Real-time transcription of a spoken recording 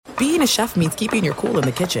being a chef means keeping your cool in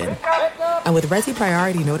the kitchen. And with Resi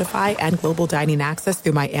Priority Notify and Global Dining Access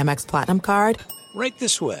through my Amex Platinum card, right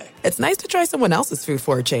this way. It's nice to try someone else's food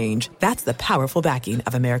for a change. That's the powerful backing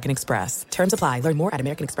of American Express. Terms apply. Learn more at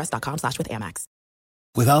americanexpress.com/withAmex.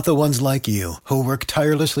 Without the ones like you, who work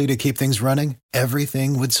tirelessly to keep things running,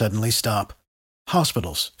 everything would suddenly stop.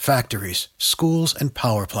 Hospitals, factories, schools, and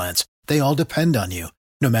power plants, they all depend on you.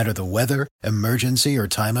 No matter the weather, emergency, or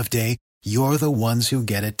time of day, you're the ones who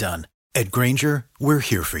get it done. At Grainger, we're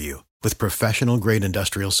here for you with professional-grade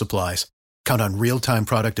industrial supplies. Count on real-time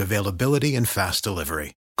product availability and fast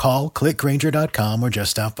delivery. Call, clickgrainger.com, or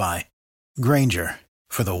just stop by. Grainger,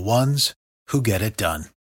 for the ones who get it done.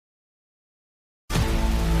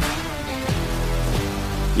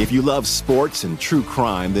 If you love sports and true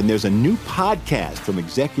crime, then there's a new podcast from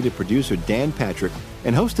executive producer Dan Patrick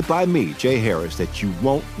and hosted by me, Jay Harris, that you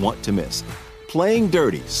won't want to miss. Playing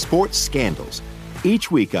Dirty: Sports Scandals. Each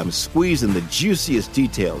week, I'm squeezing the juiciest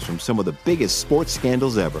details from some of the biggest sports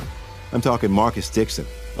scandals ever. I'm talking Marcus Dixon,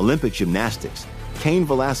 Olympic gymnastics, Cain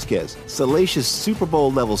Velasquez, salacious Super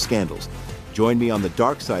Bowl-level scandals. Join me on the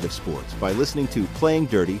dark side of sports by listening to Playing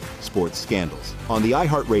Dirty: Sports Scandals on the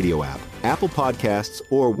iHeartRadio app, Apple Podcasts,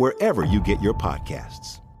 or wherever you get your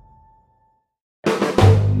podcasts.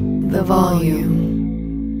 The Volume.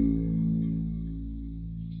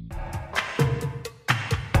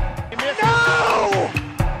 No!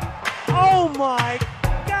 Oh my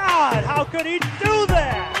God! How could he do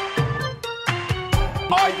that?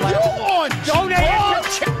 Are you on? Don't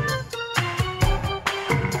answer.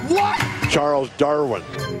 What? Charles Darwin.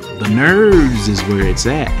 The nerves is where it's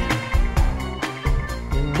at.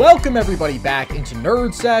 Welcome everybody back into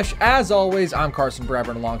Nerd Sesh. As always, I'm Carson Brever,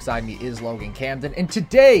 and alongside me is Logan Camden. And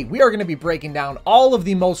today we are going to be breaking down all of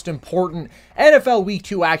the most important NFL Week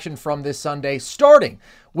 2 action from this Sunday, starting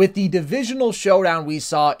with the divisional showdown we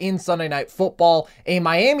saw in Sunday Night Football, a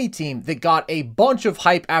Miami team that got a bunch of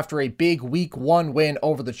hype after a big Week 1 win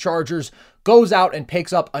over the Chargers, goes out and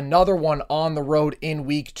picks up another one on the road in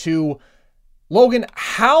Week 2. Logan,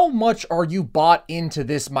 how much are you bought into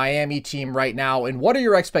this Miami team right now, and what are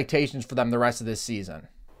your expectations for them the rest of this season?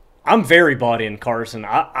 I'm very bought in, Carson.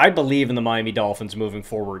 I believe in the Miami Dolphins moving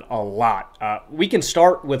forward a lot. We can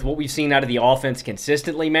start with what we've seen out of the offense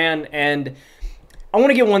consistently, man, and I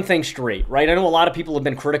want to get one thing straight, right? I know a lot of people have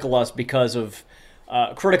been critical of us because of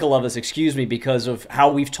how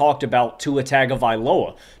we've talked about Tua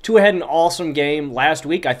Tagovailoa. Tua had an awesome game last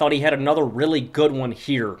week. I thought he had another really good one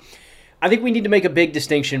here. I think we need to make a big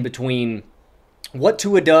distinction between what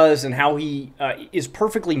Tua does and how he is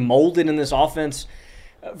perfectly molded in this offense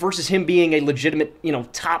versus him being a legitimate,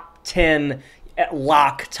 top 10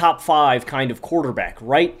 lock, top 5 kind of quarterback,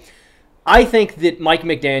 right? I think that Mike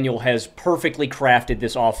McDaniel has perfectly crafted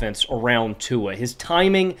this offense around Tua. His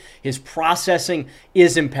timing, his processing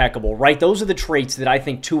is impeccable, right? Those are the traits that I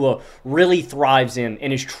think Tua really thrives in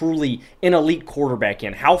and is truly an elite quarterback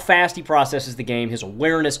in. How fast he processes the game, his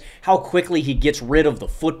awareness, how quickly he gets rid of the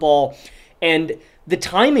football, and the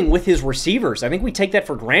timing with his receivers. I think we take that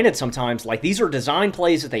for granted sometimes. Like, these are design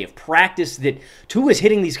plays that they have practiced that Tua is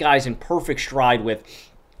hitting these guys in perfect stride with.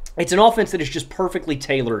 It's an offense that is just perfectly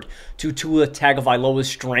tailored to Tua Tagovailoa's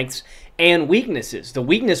strengths and weaknesses. The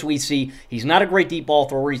weakness we see, he's not a great deep ball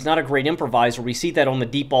thrower, he's not a great improviser. We see that on the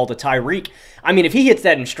deep ball to Tyreek. I mean, if he hits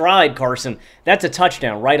that in stride, Carson, that's a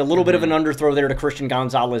touchdown, right? A little bit of an underthrow there to Christian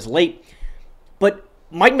Gonzalez late. But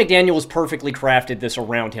Mike McDaniel has perfectly crafted this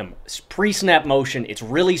around him. Pre-snap motion, it's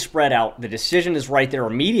really spread out. The decision is right there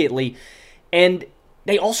immediately. And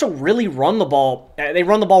they also really run the ball. They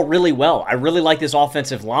run the ball really well. I really like this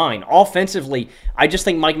offensive line. Offensively, I just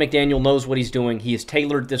think Mike McDaniel knows what he's doing. He has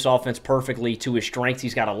tailored this offense perfectly to his strengths.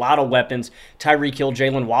 He's got a lot of weapons. Tyreek Hill,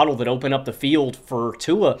 Jalen Waddle that open up the field for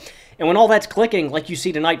Tua. And when all that's clicking, like you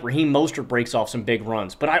see tonight, Raheem Mostert breaks off some big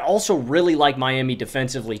runs. But I also really like Miami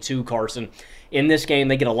defensively too, Carson. In this game,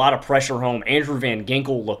 they get a lot of pressure home. Andrew Van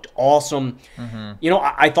Ginkel looked awesome.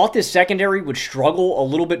 I thought this secondary would struggle a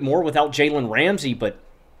little bit more without Jalen Ramsey, but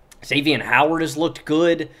Xavier Howard has looked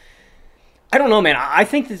good. I don't know, man. I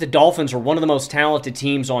think that the Dolphins are one of the most talented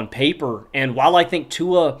teams on paper, and while I think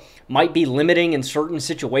Tua might be limiting in certain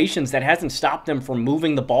situations, that hasn't stopped them from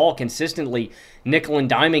moving the ball consistently, nickel and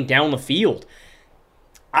diming down the field.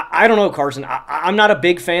 I don't know, Carson. I'm not a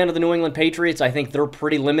big fan of the New England Patriots. I think they're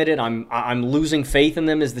pretty limited. I'm losing faith in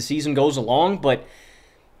them as the season goes along, but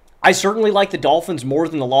I certainly like the Dolphins more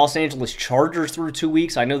than the Los Angeles Chargers through 2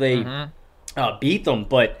 weeks. I know they beat them,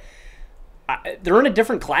 but they're in a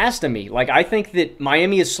different class to me. Like, I think that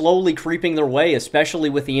Miami is slowly creeping their way, especially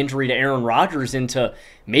with the injury to Aaron Rodgers, into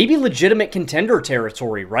maybe legitimate contender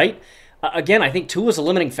territory, right? Again, I think Tua's a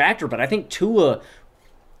limiting factor, but I think Tua,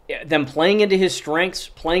 them playing into his strengths,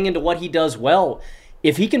 playing into what he does well,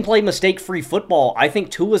 if he can play mistake-free football, I think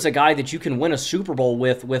Tua's a guy that you can win a Super Bowl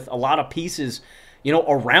with a lot of pieces,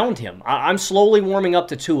 around him. I'm slowly warming up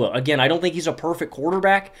to Tua. Again, I don't think he's a perfect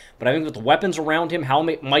quarterback, but I think with the weapons around him, how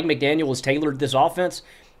Mike McDaniel has tailored this offense,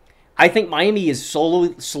 I think Miami is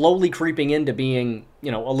slowly creeping into being, a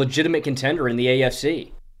legitimate contender in the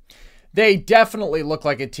AFC. They definitely look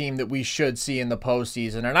like a team that we should see in the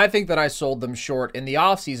postseason, and I think that I sold them short in the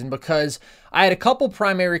offseason because I had a couple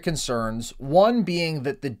primary concerns, one being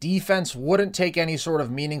that the defense wouldn't take any sort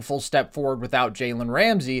of meaningful step forward without Jalen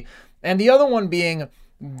Ramsey, and the other one being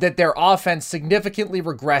that their offense significantly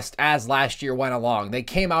regressed as last year went along. They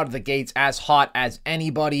came out of the gates as hot as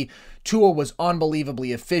anybody. Tua was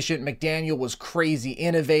unbelievably efficient. McDaniel was crazy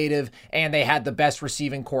innovative, and they had the best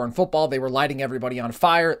receiving core in football. They were lighting everybody on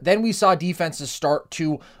fire. Then we saw defenses start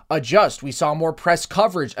to adjust. We saw more press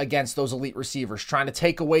coverage against those elite receivers, trying to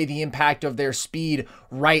take away the impact of their speed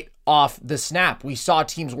right off the snap. We saw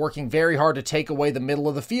teams working very hard to take away the middle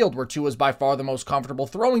of the field, where Tua is by far the most comfortable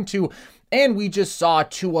throwing to, and we just saw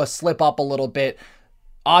Tua slip up a little bit.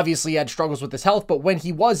 Obviously, he had struggles with his health, but when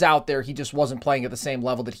he was out there, he just wasn't playing at the same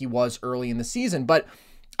level that he was early in the season. But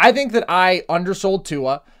I think that I undersold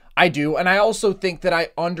Tua. I do. And I also think that I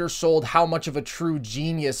undersold how much of a true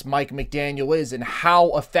genius Mike McDaniel is and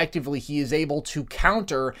how effectively he is able to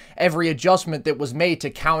counter every adjustment that was made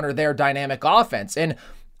to counter their dynamic offense. And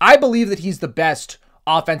I believe that he's the best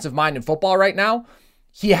offensive mind in football right now.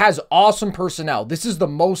 He has awesome personnel. This is the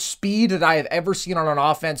most speed that I have ever seen on an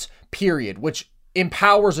offense, period, which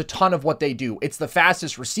empowers a ton of what they do. It's the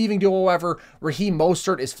fastest receiving duo ever. Raheem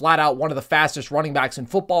Mostert is flat out one of the fastest running backs in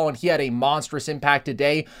football, and he had a monstrous impact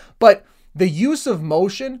today. But the use of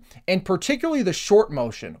motion, and particularly the short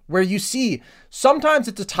motion, where you see sometimes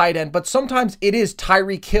it's a tight end, but sometimes it is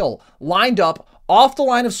Tyreek Hill lined up off the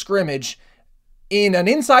line of scrimmage in an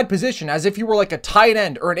inside position as if you were like a tight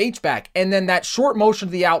end or an H-back, and then that short motion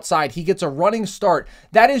to the outside, he gets a running start.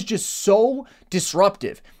 That is just so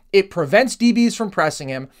disruptive. It prevents DBs from pressing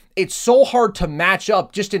him. It's so hard to match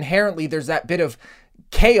up. Just inherently, there's that bit of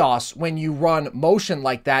chaos when you run motion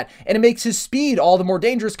like that, and it makes his speed all the more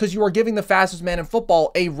dangerous because you are giving the fastest man in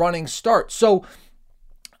football a running start. So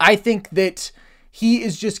I think that he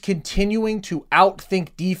is just continuing to outthink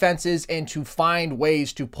defenses and to find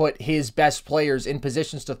ways to put his best players in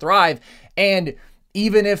positions to thrive. And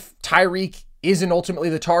even if Tyreek isn't ultimately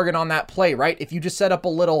the target on that play, right? If you just set up a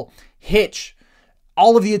little hitch,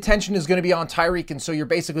 all of the attention is going to be on Tyreek, and so you're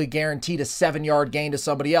basically guaranteed a 7-yard gain to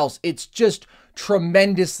somebody else. It's just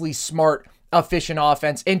tremendously smart, efficient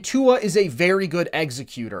offense, and Tua is a very good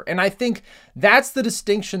executor. And I think that's the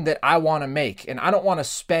distinction that I want to make, and I don't want to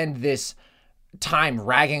spend this time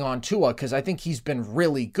ragging on Tua because I think he's been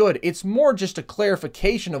really good. It's more just a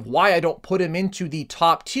clarification of why I don't put him into the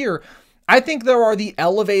top tier. I think there are the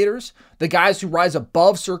elevators, the guys who rise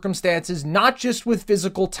above circumstances, not just with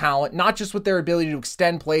physical talent, not just with their ability to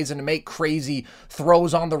extend plays and to make crazy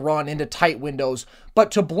throws on the run into tight windows,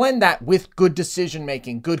 but to blend that with good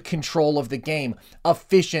decision-making, good control of the game,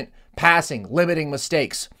 efficient passing, limiting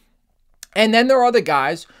mistakes. And then there are the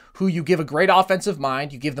guys who you give a great offensive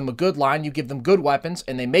mind, you give them a good line, you give them good weapons,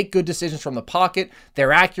 and they make good decisions from the pocket.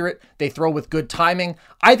 They're accurate. They throw with good timing.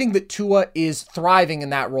 I think that Tua is thriving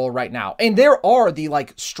in that role right now. And there are the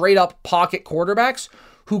straight up pocket quarterbacks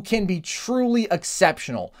who can be truly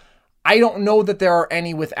exceptional. I don't know that there are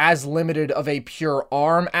any with as limited of a pure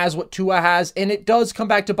arm as what Tua has, and it does come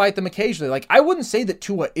back to bite them occasionally. I wouldn't say that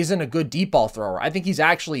Tua isn't a good deep ball thrower. I think he's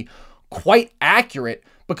actually quite accurate,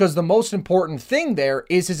 because the most important thing there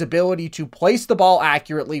is his ability to place the ball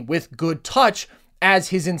accurately with good touch as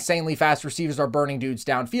his insanely fast receivers are burning dudes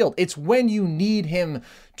downfield. It's when you need him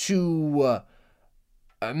to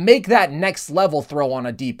make that next level throw on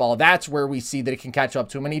a deep ball. That's where we see that it can catch up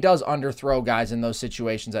to him, and he does underthrow guys in those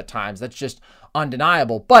situations at times. That's just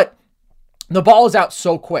undeniable. But the ball is out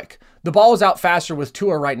so quick. The ball is out faster with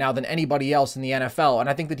Tua right now than anybody else in the NFL, and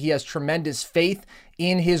I think that he has tremendous faith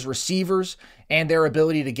in his receivers and their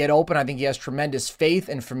ability to get open. I think he has tremendous faith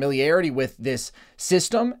and familiarity with this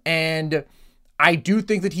system, and I do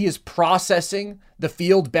think that he is processing the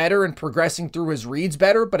field better and progressing through his reads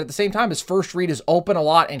better, but at the same time, his first read is open a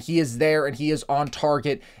lot, and he is there, and he is on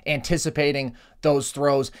target, anticipating those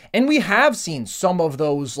throws. And we have seen some of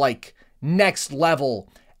those next level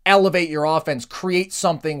elevate your offense, create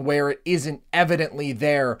something where it isn't evidently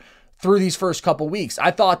there through these first couple weeks. I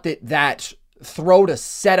thought that throw to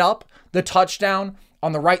set up the touchdown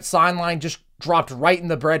on the right sideline just dropped right in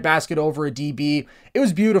the breadbasket over a DB. It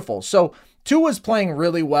was beautiful. So Tua's playing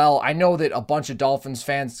really well. I know that a bunch of Dolphins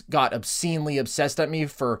fans got obscenely obsessed at me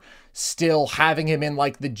for still having him in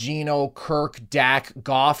like the Geno, Kirk, Dak,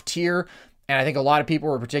 Goff tier. And I think a lot of people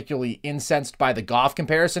were particularly incensed by the Goff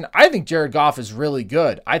comparison. I think Jared Goff is really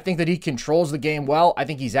good. I think that he controls the game well. I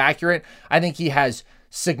think he's accurate. I think he has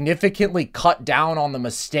significantly cut down on the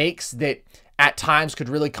mistakes that at times could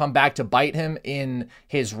really come back to bite him in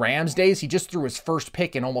his Rams days. He just threw his first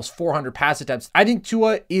pick in almost 400 pass attempts. I think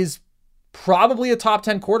Tua is probably a top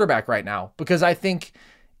 10 quarterback right now, because I think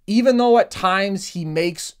even though at times he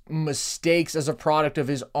makes mistakes as a product of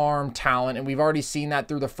his arm talent, and we've already seen that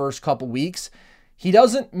through the first couple weeks, he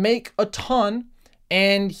doesn't make a ton,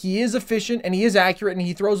 and he is efficient and he is accurate and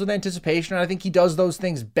he throws with anticipation. And I think he does those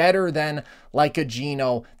things better than like a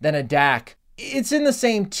Geno, than a Dak. It's in the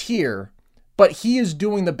same tier, but he is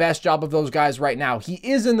doing the best job of those guys right now. He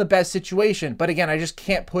is in the best situation, but again, I just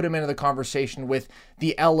can't put him into the conversation with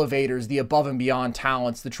the elevators, the above and beyond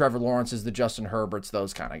talents, the Trevor Lawrences, the Justin Herberts,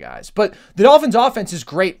 those kind of guys. But the Dolphins offense is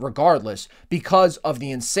great regardless because of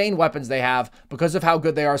the insane weapons they have, because of how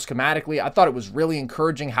good they are schematically. I thought it was really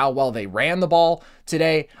encouraging how well they ran the ball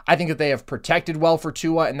today. I think that they have protected well for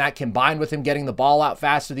Tua, and that combined with him getting the ball out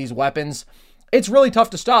fast to these weapons, it's really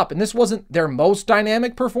tough to stop. And this wasn't their most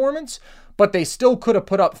dynamic performance, but they still could have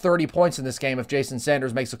put up 30 points in this game if Jason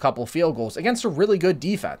Sanders makes a couple of field goals against a really good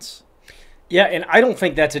defense. Yeah, and I don't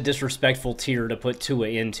think that's a disrespectful tier to put Tua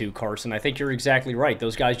into, Carson. I think you're exactly right.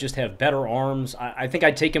 Those guys just have better arms. I think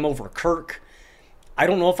I'd take him over Kirk. I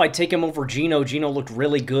don't know if I'd take him over Geno. Geno looked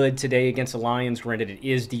really good today against the Lions. Granted, it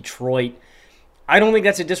is Detroit. I don't think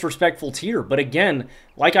that's a disrespectful tier. But again,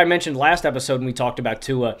 like I mentioned last episode when we talked about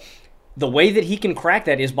Tua, the way that he can crack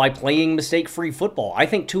that is by playing mistake-free football. I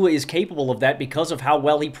think Tua is capable of that because of how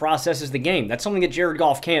well he processes the game. That's something that Jared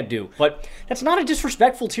Goff can't do. But that's not a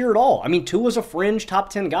disrespectful tier at all. I mean, Tua's a fringe top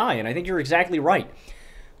 10 guy, and I think you're exactly right.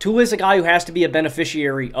 Tua is a guy who has to be a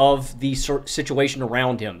beneficiary of the situation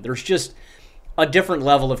around him. There's just a different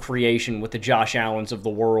level of creation with the Josh Allens of the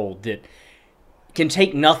world that can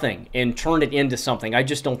take nothing and turn it into something. I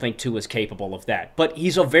just don't think Tua's capable of that. But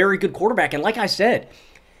he's a very good quarterback, and like I said,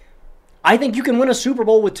 I think you can win a Super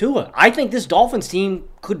Bowl with Tua. I think this Dolphins team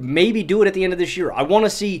could maybe do it at the end of this year. I want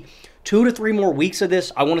to see 2 to 3 more weeks of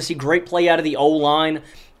this. I want to see great play out of the O-line.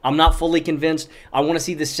 I'm not fully convinced. I want to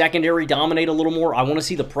see the secondary dominate a little more. I want to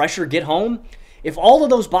see the pressure get home. If all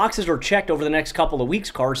of those boxes are checked over the next couple of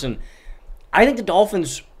weeks, Carson, I think the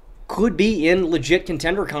Dolphins could be in legit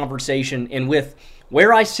contender conversation. And with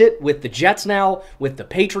where I sit with the Jets now, with the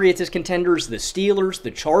Patriots as contenders, the Steelers,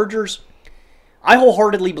 the Chargers, I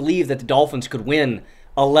wholeheartedly believe that the Dolphins could win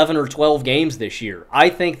 11 or 12 games this year. I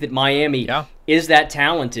think that Miami is that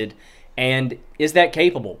talented and is that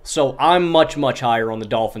capable. So I'm much, much higher on the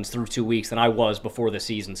Dolphins through 2 weeks than I was before the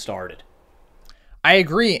season started. I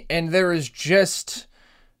agree, and there is just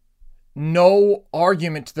no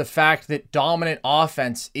argument to the fact that dominant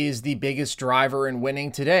offense is the biggest driver in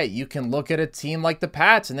winning today. You can look at a team like the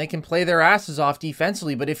Pats, and they can play their asses off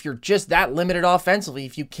defensively, but if you're just that limited offensively,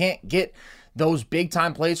 if you can't get those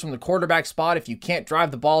big-time plays from the quarterback spot, if you can't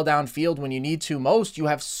drive the ball downfield when you need to most, you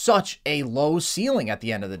have such a low ceiling at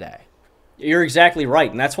the end of the day. You're exactly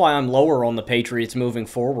right, and that's why I'm lower on the Patriots moving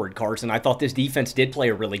forward, Carson. I thought this defense did play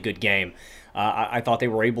a really good game. I thought they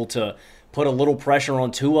were able to put a little pressure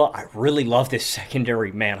on Tua. I really love this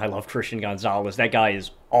secondary. Man, I love Christian Gonzalez. That guy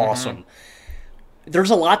is awesome. There's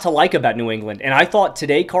a lot to like about New England, and I thought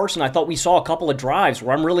today, Carson, I thought we saw a couple of drives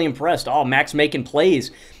where I'm really impressed. Oh, Max making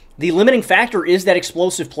plays. The limiting factor is that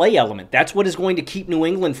explosive play element. That's what is going to keep New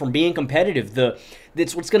England from being competitive.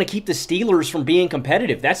 That's what's going to keep the Steelers from being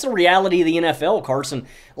competitive. That's the reality of the NFL, Carson.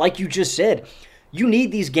 Like you just said, you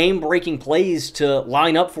need these game-breaking plays to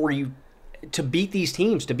line up for you to beat these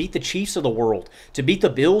teams, to beat the Chiefs of the world, to beat the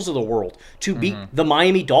Bills of the world, to beat the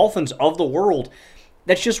Miami Dolphins of the world.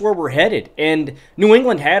 That's just where we're headed. And New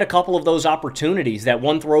England had a couple of those opportunities. That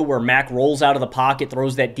one throw where Mac rolls out of the pocket,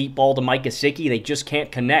 throws that deep ball to Mike Gesicki. They just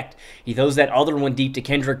can't connect. He throws that other one deep to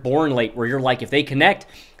Kendrick Bourne late where you're like, if they connect,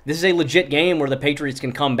 this is a legit game where the Patriots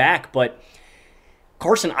can come back. But,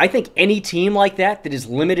 Carson, I think any team like that is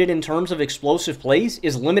limited in terms of explosive plays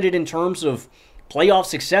is limited in terms of playoff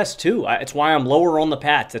success, too. It's why I'm lower on the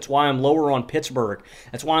Pats. That's why I'm lower on Pittsburgh.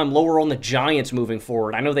 That's why I'm lower on the Giants moving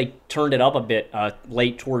forward. I know they turned it up a bit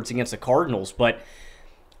late towards against the Cardinals, but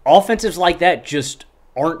offensives like that just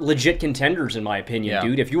aren't legit contenders, in my opinion,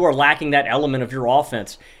 dude. If you are lacking that element of your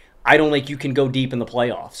offense, I don't think you can go deep in the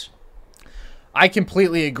playoffs. I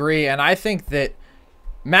completely agree, and I think that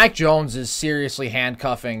Mac Jones is seriously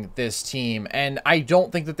handcuffing this team, and I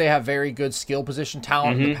don't think that they have very good skill position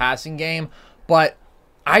talent in the passing game. But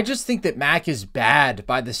I just think that Mac is bad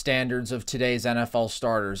by the standards of today's NFL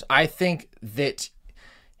starters. I think that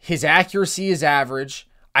his accuracy is average.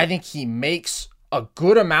 I think he makes a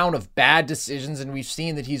good amount of bad decisions, and we've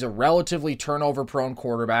seen that he's a relatively turnover-prone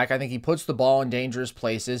quarterback. I think he puts the ball in dangerous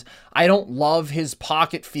places. I don't love his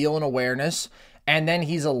pocket feel and awareness, and then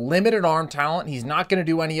he's a limited arm talent. He's not going to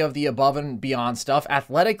do any of the above and beyond stuff.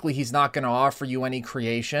 Athletically, he's not going to offer you any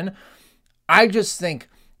creation. I just think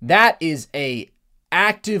that is a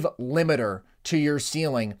active limiter to your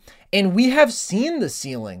ceiling. And we have seen the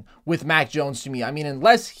ceiling with Mac Jones to me. I mean,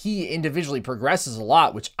 unless he individually progresses a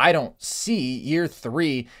lot, which I don't see. Year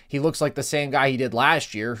 3, he looks like the same guy he did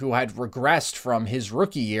last year, who had regressed from his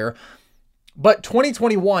rookie year. But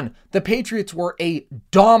 2021, the Patriots were a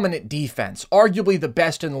dominant defense, arguably the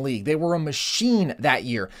best in the league. They were a machine that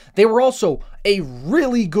year. They were also a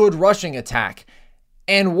really good rushing attack.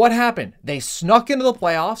 And what happened? They snuck into the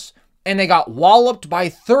playoffs, and they got walloped by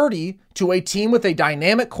 30 to a team with a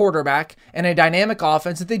dynamic quarterback and a dynamic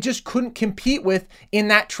offense that they just couldn't compete with in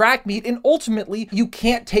that track meet. And ultimately, you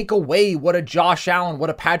can't take away what a Josh Allen, what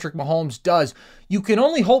a Patrick Mahomes does. You can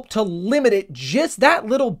only hope to limit it just that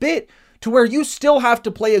little bit to where you still have to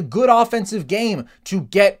play a good offensive game to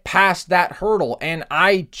get past that hurdle. And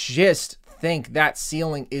I just think that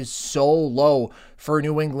ceiling is so low for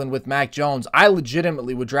New England with Mac Jones. I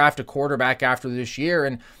legitimately would draft a quarterback after this year,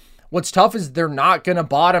 and what's tough is they're not going to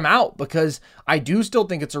bottom out, because I do still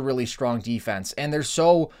think it's a really strong defense, and they're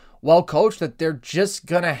so well coached that they're just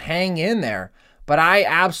going to hang in there. But I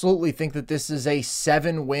absolutely think that this is a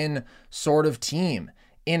 7-win sort of team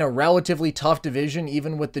in a relatively tough division.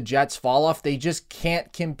 Even with the Jets fall off, they just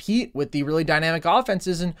can't compete with the really dynamic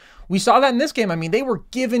offenses. And we saw that in this game. I mean, they were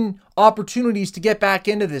given opportunities to get back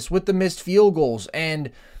into this with the missed field goals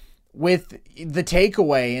and with the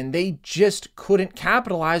takeaway, and they just couldn't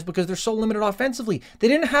capitalize because they're so limited offensively. They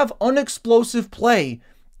didn't have unexplosive play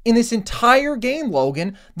in this entire game,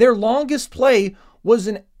 Logan. Their longest play was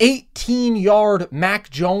an 18-yard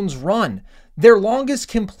Mac Jones run. Their longest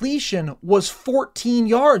completion was 14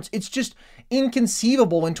 yards. It's just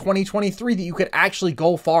inconceivable in 2023 that you could actually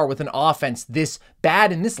go far with an offense this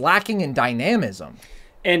bad and this lacking in dynamism.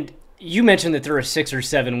 And you mentioned that they're a 6 or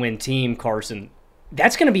 7 win team, Carson.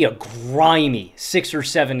 That's going to be a grimy 6 or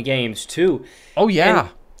 7 games, too. Oh, yeah. And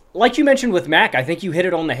like you mentioned with Mac, I think you hit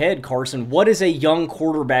it on the head, Carson. What is a young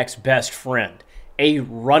quarterback's best friend? A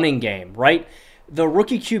running game, right? The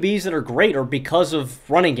rookie QBs that are great are because of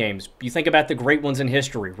running games. You think about the great ones in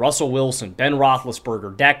history. Russell Wilson, Ben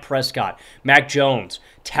Roethlisberger, Dak Prescott, Mac Jones,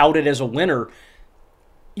 touted as a winner.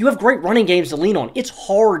 You have great running games to lean on. It's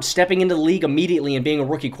hard stepping into the league immediately and being a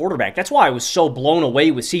rookie quarterback. That's why I was so blown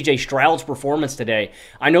away with C.J. Stroud's performance today.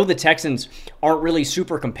 I know the Texans aren't really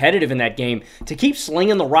super competitive in that game. To keep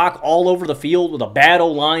slinging the rock all over the field with a bad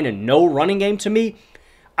O-line and no running game, to me,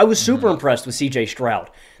 I was super impressed with C.J. Stroud.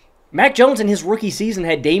 Mac Jones in his rookie season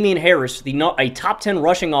had Damian Harris, a top 10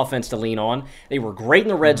 rushing offense to lean on. They were great in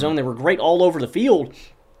the red zone. They were great all over the field.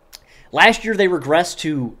 Last year, they regressed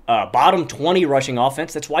to bottom 20 rushing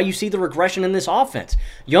offense. That's why you see the regression in this offense.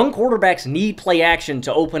 Young quarterbacks need play action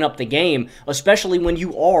to open up the game, especially when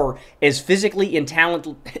you are as physically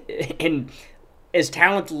and as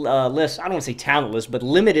talentless, I don't want to say talentless, but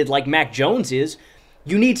limited like Mac Jones is.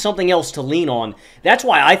 You need something else to lean on. That's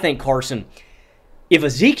why I think, Carson, if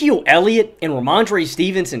Ezekiel Elliott and Ramondre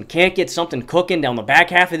Stevenson can't get something cooking down the back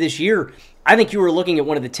half of this year, I think you were looking at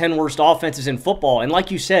one of the 10 worst offenses in football. And like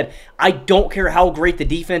you said, I don't care how great the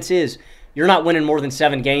defense is. You're not winning more than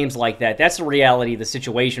 7 games like that. That's the reality of the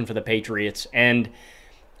situation for the Patriots. And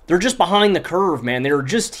they're just behind the curve, man. There are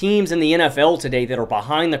just teams in the NFL today that are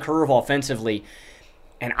behind the curve offensively.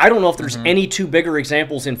 And I don't know if there's any two bigger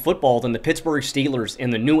examples in football than the Pittsburgh Steelers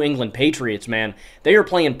and the New England Patriots, man. They are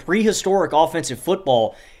playing prehistoric offensive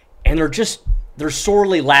football, and they're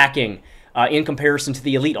sorely lacking in comparison to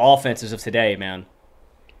the elite offenses of today, man.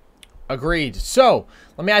 Agreed. So,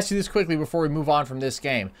 let me ask you this quickly before we move on from this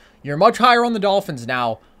game. You're much higher on the Dolphins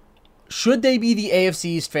now. Should they be the AFC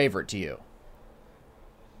East favorite to you?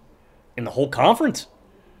 In the whole conference?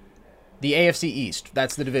 The AFC East.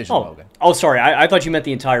 That's the division, Logan. Oh, sorry. I thought you meant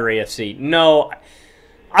the entire AFC. No,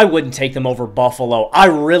 I wouldn't take them over Buffalo. I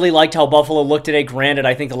really liked how Buffalo looked today. Granted,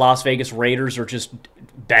 I think the Las Vegas Raiders are just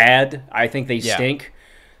bad. I think they stink.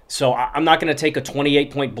 So I'm not going to take a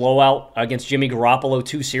 28-point blowout against Jimmy Garoppolo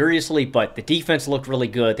too seriously, but the defense looked really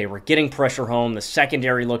good. They were getting pressure home. The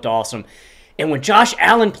secondary looked awesome. And when Josh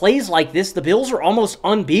Allen plays like this, the Bills are almost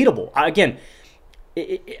unbeatable. Again,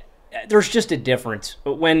 there's just a difference.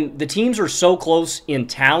 When the teams are so close in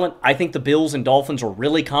talent, I think the Bills and Dolphins are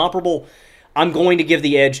really comparable. I'm going to give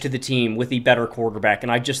the edge to the team with the better quarterback,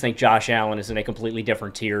 and I just think Josh Allen is in a completely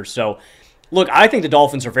different tier. So, look, I think the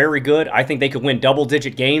Dolphins are very good. I think they could win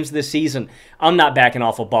double-digit games this season. I'm not backing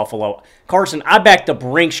off of Buffalo. Carson, I backed the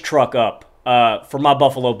Brinks truck up for my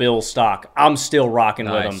Buffalo Bills stock. I'm still rocking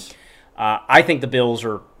with them. I think the Bills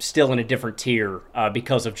are still in a different tier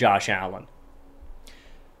because of Josh Allen.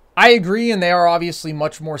 I agree, and they are obviously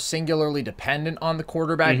much more singularly dependent on the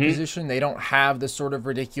quarterback position. They don't have the sort of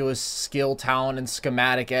ridiculous skill, talent, and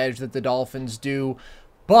schematic edge that the Dolphins do,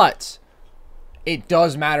 but it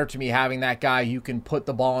does matter to me having that guy who can put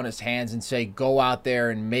the ball in his hands and say, go out there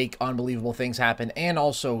and make unbelievable things happen. And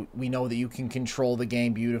also, we know that you can control the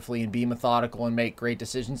game beautifully and be methodical and make great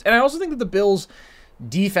decisions. And I also think that the Bills'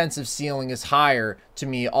 defensive ceiling is higher to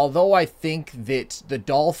me, although I think that the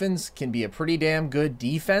Dolphins can be a pretty damn good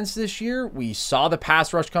defense this year. We saw the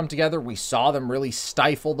pass rush come together. We saw them really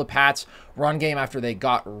stifle the Pats' run game after they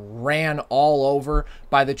got ran all over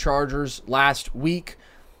by the Chargers last week.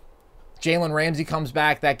 Jalen Ramsey comes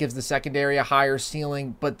back. That gives the secondary a higher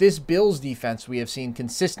ceiling. But this Bills defense we have seen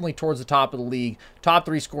consistently towards the top of the league, top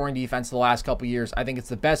 3 scoring defense the last couple years. I think it's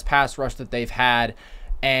the best pass rush that they've had.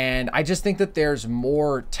 And I just think that there's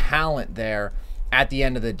more talent there at the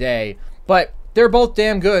end of the day. But they're both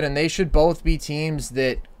damn good, and they should both be teams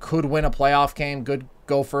that could win a playoff game, could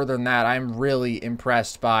go further than that. I'm really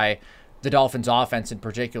impressed by the Dolphins' offense in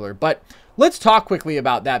particular. But let's talk quickly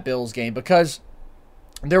about that Bills game, because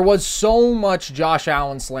there was so much Josh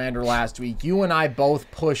Allen slander last week. You and I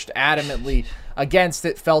both pushed adamantly against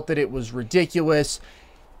it, felt that it was ridiculous.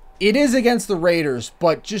 It is against the Raiders,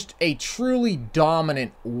 but just a truly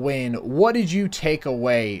dominant win. What did you take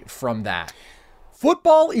away from that?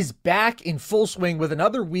 Football is back in full swing with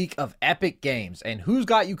another week of epic games. And who's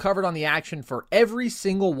got you covered on the action for every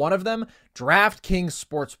single one of them? DraftKings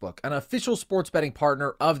Sportsbook, an official sports betting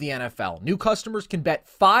partner of the NFL. New customers can bet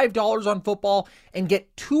 $5 on football and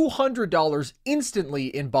get $200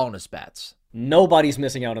 instantly in bonus bets. Nobody's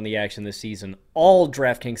missing out on the action this season. All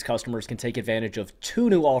DraftKings customers can take advantage of 2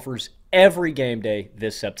 new offers every game day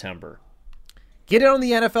this September. Get in on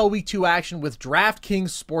the NFL Week 2 action with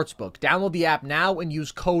DraftKings Sportsbook. Download the app now and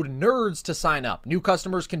use code NERDS to sign up. New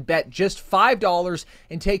customers can bet just $5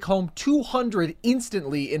 and take home $200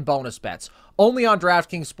 instantly in bonus bets. Only on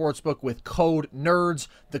DraftKings Sportsbook with code NERDS.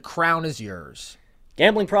 The crown is yours.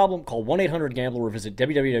 Gambling problem? Call 1-800-GAMBLER or visit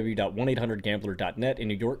www.1800gambler.net. In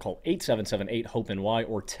New York, call 877-8-HOPE-NY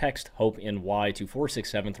or text HOPE-NY to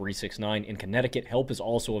 467-369. In Connecticut, help is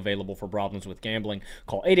also available for problems with gambling.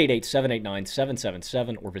 Call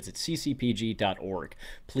 888-789-777 or visit ccpg.org.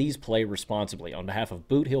 Please play responsibly. On behalf of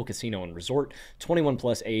Boot Hill Casino and Resort, 21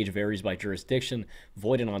 plus age varies by jurisdiction.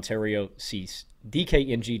 Void in Ontario. See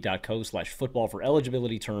dkng.co/football for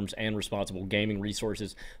eligibility terms and responsible gaming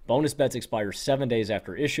resources. Bonus bets expire 7 days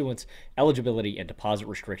after issuance. Eligibility and deposit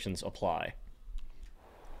restrictions apply.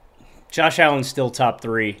 Josh Allen's still top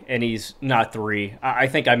 3, and he's not 3. I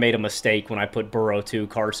think I made a mistake when I put Burrow 2,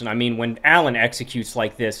 Carson. I mean, when Allen executes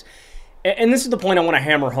like this, and this is the point I want to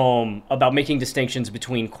hammer home about making distinctions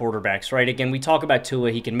between quarterbacks, right? Again, we talk about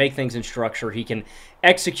Tua. He can make things in structure. He can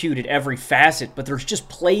execute at every facet, but there's just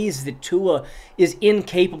plays that Tua is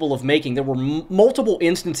incapable of making. There were multiple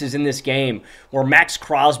instances in this game where Max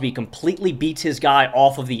Crosby completely beats his guy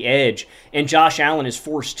off of the edge, and Josh Allen is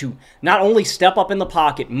forced to not only step up in the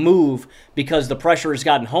pocket, move because the pressure has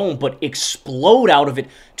gotten home, but explode out of it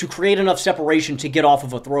to create enough separation to get off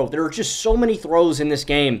of a throw. There are just so many throws in this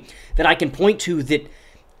game that I can point to that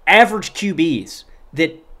average QBs,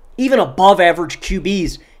 that even above average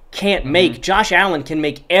QBs can't make. Josh Allen can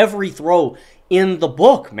make every throw in the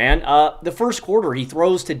book, man. The first quarter, he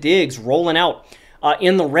throws to Diggs, rolling out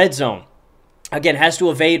in the red zone. Again, has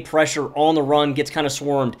to evade pressure on the run, gets kind of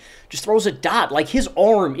swarmed, just throws a dot. Like, his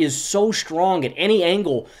arm is so strong at any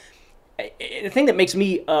angle. The thing that makes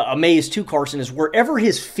me amazed too, Carson, is wherever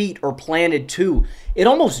his feet are planted to, it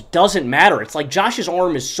almost doesn't matter. It's like Josh's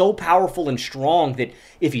arm is so powerful and strong that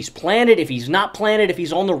if he's planted, if he's not planted, if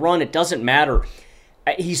he's on the run, it doesn't matter.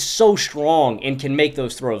 He's so strong and can make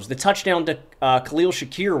those throws. The touchdown to Khalil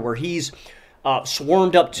Shakir where he's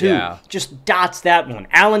swarmed up too, just dots that one.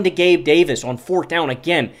 Allen to Gabe Davis on 4th down,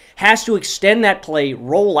 again, has to extend that play,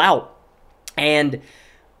 roll out, and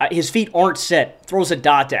his feet aren't set. Throws a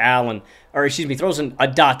dot to Allen, throws a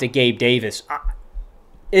dot to Gabe Davis.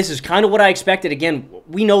 This is kind of what I expected. Again,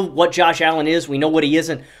 we know what Josh Allen is. We know what he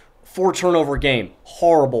isn't. 4-turnover game.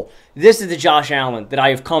 Horrible. This is the Josh Allen that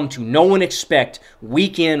I have come to know and expect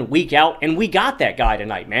week in, week out, and we got that guy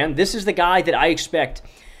tonight, man. This is the guy that I expect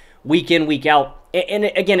week in, week out. And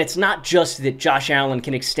again, it's not just that Josh Allen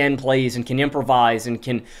can extend plays and can improvise and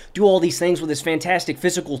can do all these things with his fantastic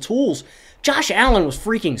physical tools. Josh Allen was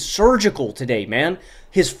freaking surgical today, man.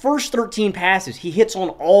 His first 13 passes, he hits on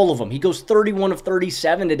all of them. He goes 31 of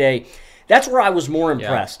 37 today. That's where I was more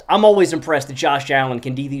impressed. Yeah. I'm always impressed that Josh Allen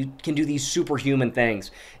can do these superhuman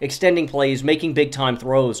things, extending plays, making big-time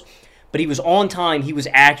throws. But he was on time, he was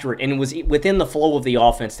accurate, and it was within the flow of the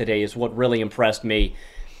offense today is what really impressed me.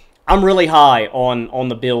 I'm really high on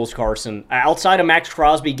the Bills, Carson. Outside of Max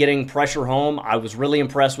Crosby getting pressure home, I was really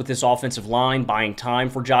impressed with this offensive line, buying time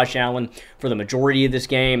for Josh Allen for the majority of this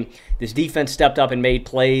game. This defense stepped up and made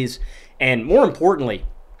plays. And more importantly,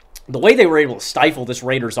 the way they were able to stifle this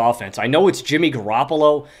Raiders offense. I know it's Jimmy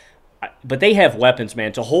Garoppolo, but they have weapons,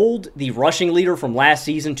 man. To hold the rushing leader from last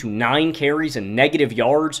season to 9 carries and negative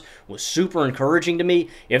yards was super encouraging to me.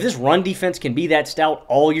 If this run defense can be that stout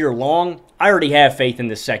all year long, I already have faith in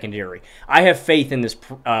this secondary. I have faith in this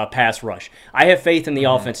pass rush. I have faith in the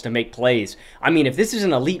offense to make plays. I mean, if this is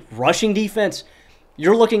an elite rushing defense,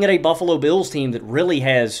 you're looking at a Buffalo Bills team that really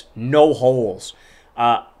has no holes.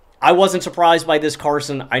 I wasn't surprised by this,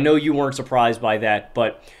 Carson. I know you weren't surprised by that,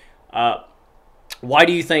 but why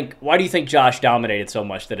do you think Josh dominated so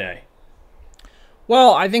much today?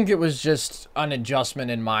 Well, I think it was just an adjustment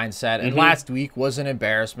in mindset. And last week was an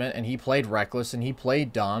embarrassment, and he played reckless and he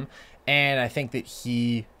played dumb. And I think that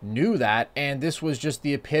he knew that. And this was just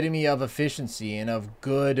the epitome of efficiency and of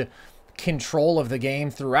good control of the game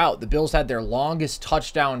throughout. The Bills had their longest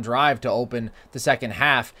touchdown drive to open the second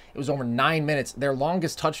half. It was over 9 minutes, their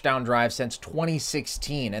longest touchdown drive since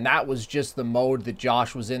 2016. And that was just the mode that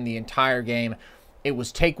Josh was in the entire game. It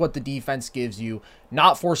was take what the defense gives you,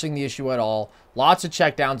 not forcing the issue at all. Lots of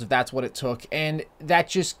checkdowns if that's what it took. And that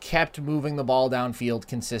just kept moving the ball downfield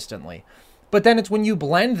consistently. But then it's when you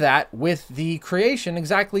blend that with the creation,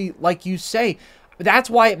 exactly like you say, that's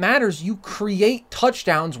why it matters. You create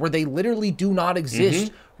touchdowns where they literally do not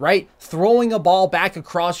exist, right? Throwing a ball back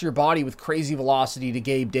across your body with crazy velocity to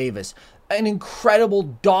Gabe Davis. An incredible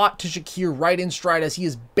dot to Shakir right in stride as he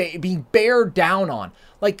is being bared down on.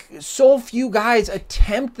 Like, so few guys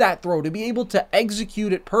attempt that throw to be able to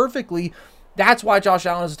execute it perfectly. That's why Josh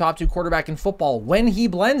Allen is a top 2 quarterback in football. When he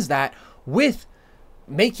blends that with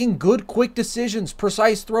making good, quick decisions,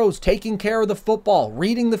 precise throws, taking care of the football,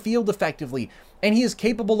 reading the field effectively, and he is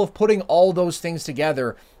capable of putting all those things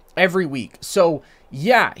together every week. So,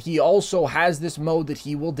 yeah, he also has this mode that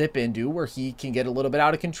he will dip into where he can get a little bit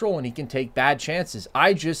out of control and he can take bad chances.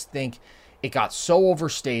 I just think it got so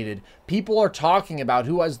overstated. People are talking about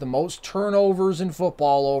who has the most turnovers in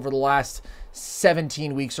football over the last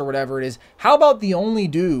 17 weeks or whatever it is. How about the only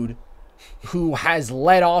dude who has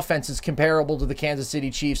led offenses comparable to the Kansas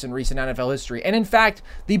City Chiefs in recent NFL history? And in fact,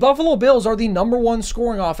 the Buffalo Bills are the #1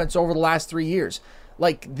 scoring offense over the last 3 years.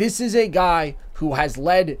 Like, this is a guy who has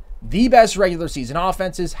led the best regular season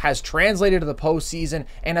offenses, has translated to the postseason,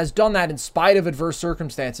 and has done that in spite of adverse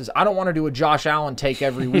circumstances. I don't want to do a Josh Allen take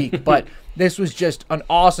every week, but this was just an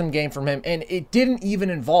awesome game from him, and it didn't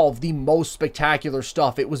even involve the most spectacular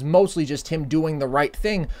stuff. It was mostly just him doing the right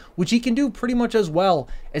thing, which he can do pretty much as well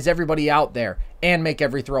as everybody out there, and make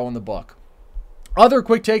every throw in the book. Other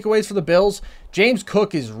quick takeaways for the Bills. James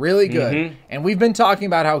Cook is really good, and we've been talking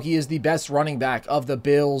about how he is the best running back of the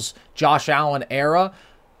Bills' Josh Allen era.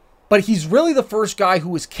 But he's really the first guy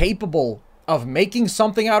who is capable of making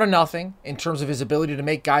something out of nothing in terms of his ability to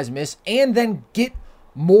make guys miss and then get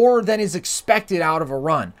more than is expected out of a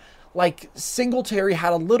run. Like, Singletary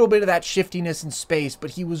had a little bit of that shiftiness in space,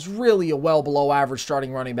 but he was really a well below average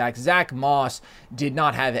starting running back. Zach Moss did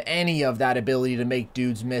not have any of that ability to make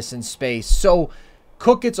dudes miss in space. So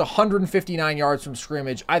Cook gets 159 yards from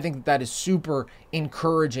scrimmage. I think that is super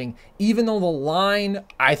encouraging, even though the line,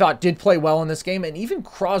 I thought, did play well in this game, and even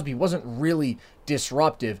Crosby wasn't really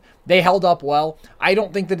disruptive. They held up well. I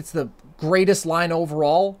don't think that it's the greatest line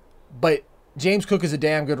overall, but James Cook is a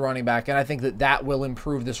damn good running back, and I think that that will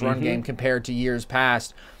improve this run game compared to years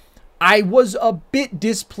past. I was a bit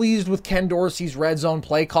displeased with Ken Dorsey's red zone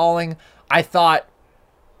play calling. I thought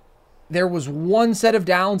there was one set of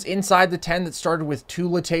downs inside the 10 that started with 2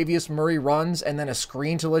 Latavius Murray runs and then a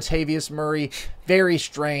screen to Latavius Murray. Very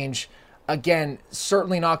strange. Again,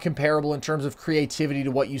 certainly not comparable in terms of creativity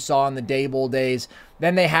to what you saw in the Daboll days.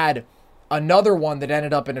 Then they had another one that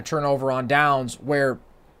ended up in a turnover on downs where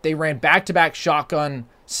they ran back-to-back shotgun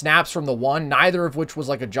snaps from the 1, neither of which was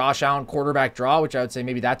like a Josh Allen quarterback draw, which I would say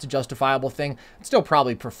maybe that's a justifiable thing. I'd still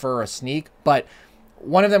probably prefer a sneak, but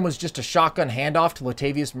one of them was just a shotgun handoff to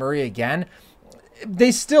Latavius Murray again.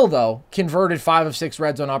 They still, though, converted 5 of 6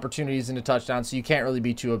 red zone opportunities into touchdowns, so you can't really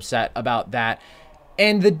be too upset about that.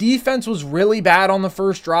 And the defense was really bad on the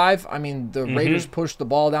first drive. I mean, the Raiders pushed the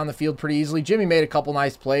ball down the field pretty easily. Jimmy made a couple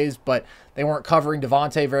nice plays, but they weren't covering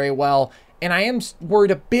Devontae very well. And I am worried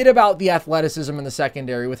a bit about the athleticism in the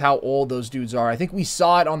secondary with how old those dudes are. I think we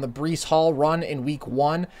saw it on the Breece Hall run in week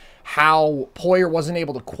 1, how Poyer wasn't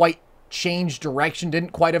able to quite change direction,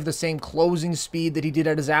 didn't quite have the same closing speed that he did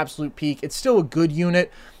at his absolute peak. It's still a good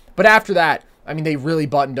unit, but after that, I mean, they really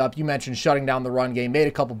buttoned up. You mentioned shutting down the run game, made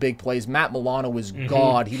a couple big plays. Matt Milano was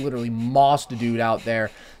God. He literally mossed a dude out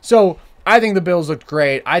there. So I think the Bills looked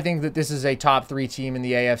great. I think that this is a top 3 team in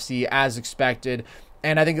the AFC as expected.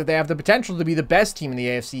 And I think that they have the potential to be the best team in the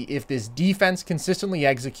AFC if this defense consistently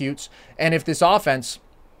executes and if this offense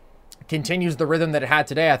continues the rhythm that it had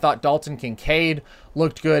today. I thought Dalton Kincaid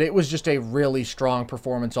looked good. It was just a really strong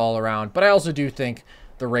performance all around. But I also do think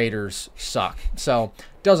the Raiders suck. So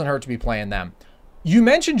it doesn't hurt to be playing them. You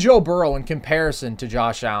mentioned Joe Burrow in comparison to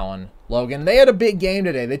Josh Allen, Logan. They had a big game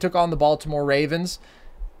today. They took on the Baltimore Ravens.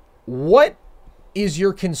 What is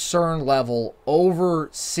your concern level over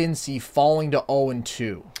Cincy falling to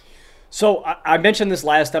 0-2? So I mentioned this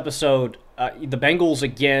last episode. The Bengals,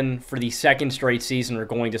 again, for the second straight season, are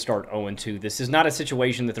going to start 0-2. This is not a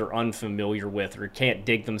situation that they're unfamiliar with or can't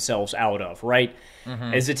dig themselves out of, right?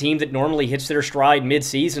 As a team that normally hits their stride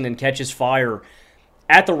mid-season and catches fire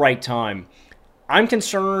at the right time. I'm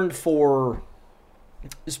concerned for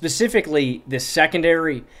specifically this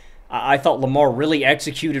secondary. I thought Lamar really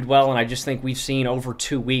executed well, and I just think we've seen over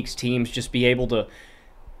 2 weeks teams just be able to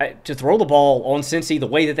throw the ball on Cincy the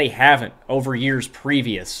way that they haven't over years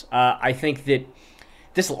previous. I think that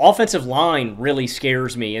this offensive line really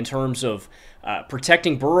scares me in terms of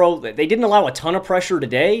protecting Burrow. They didn't allow a ton of pressure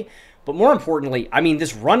today, but more importantly, I mean,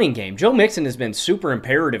 this running game. Joe Mixon has been super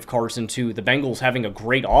imperative, Carson, to the Bengals having a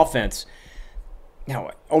great offense.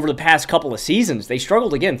 Now, over the past couple of seasons, they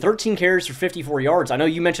struggled again. 13 carries for 54 yards. I know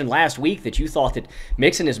you mentioned last week that you thought that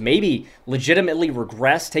Mixon has maybe legitimately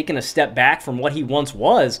regressed, taken a step back from what he once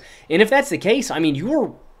was. And if that's the case, I mean, you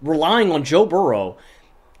are relying on Joe Burrow,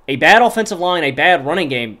 a bad offensive line, a bad running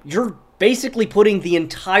game. You're basically putting the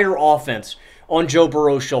entire offense on Joe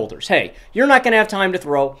Burrow's shoulders. Hey, you're not going to have time to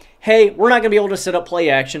throw. Hey, we're not going to be able to set up play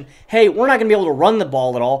action. Hey, we're not going to be able to run the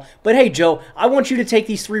ball at all. But hey, Joe, I want you to take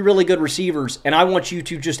these 3 really good receivers, and I want you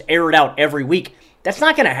to just air it out every week. That's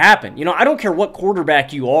not going to happen. You know, I don't care what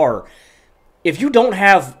quarterback you are. If you don't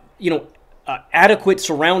have, adequate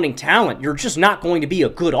surrounding talent, you're just not going to be a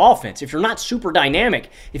good offense. If you're not super dynamic,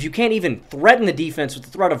 if you can't even threaten the defense with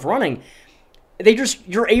the threat of running,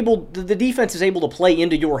 the defense is able to play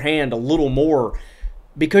into your hand a little more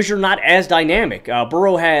because you're not as dynamic.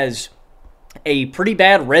 Burrow has a pretty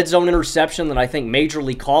bad red zone interception that I think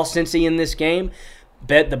majorly cost Cincy in this game.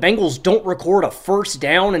 But the Bengals don't record a first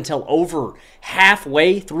down until over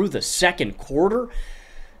halfway through the second quarter.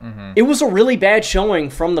 It was a really bad showing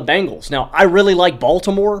from the Bengals. Now, I really like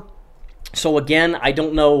Baltimore. So again, I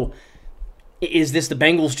don't know, is this the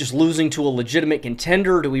Bengals just losing to a legitimate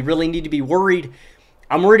contender? Do we really need to be worried?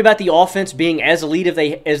 I'm worried about the offense being as elite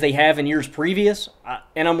as they have in years previous,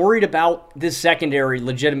 and I'm worried about this secondary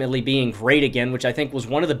legitimately being great again, which I think was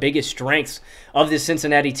one of the biggest strengths of this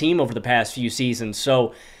Cincinnati team over the past few seasons.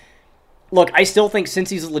 So, look, I still think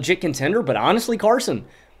Cincy's a legit contender, but honestly, Carson,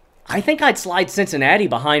 I think I'd slide Cincinnati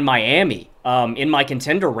behind Miami in my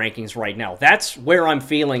contender rankings right now. That's where I'm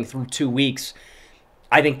feeling through 2 weeks.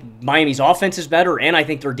 I think Miami's offense is better, and I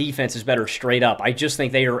think their defense is better straight up. I just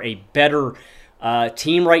think they are a better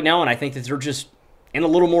team right now, and I think that they're just in a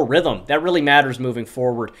little more rhythm. That really matters moving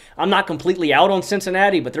forward. I'm not completely out on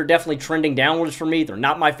Cincinnati, but they're definitely trending downwards for me. They're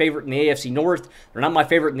not my favorite in the AFC North. They're not my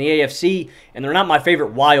favorite in the AFC, and they're not my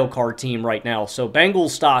favorite wild card team right now. So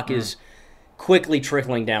Bengals stock is quickly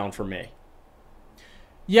trickling down for me.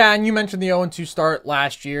 Yeah, and you mentioned the 0-2 start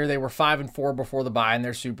last year. They were 5-4 before the bye in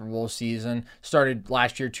their Super Bowl season. Started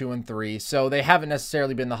last year 2-3, so they haven't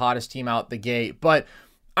necessarily been the hottest team out the gate. But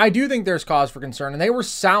I do think there's cause for concern, and they were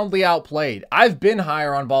soundly outplayed. I've been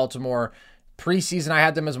higher on Baltimore. Preseason, I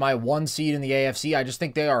had them as my 1 seed in the AFC. I just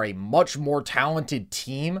think they are a much more talented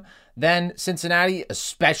team than Cincinnati,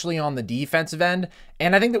 especially on the defensive end.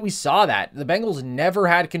 And I think that we saw that. The Bengals never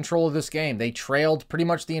had control of this game. They trailed pretty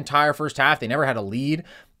much the entire first half. They never had a lead.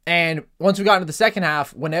 And once we got into the second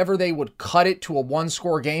half, whenever they would cut it to a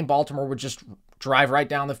 1-score game, Baltimore would just drive right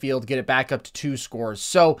down the field, get it back up to 2 scores.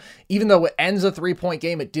 So even though it ends a 3-point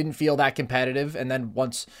game, it didn't feel that competitive. And then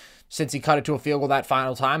since he cut it to a field goal that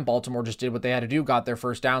final time, Baltimore just did what they had to do, got their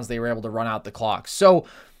first downs. They were able to run out the clock. So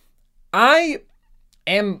I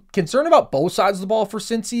am concerned about both sides of the ball for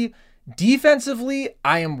Cincy. Defensively,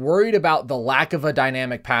 I am worried about the lack of a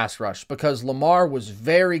dynamic pass rush because Lamar was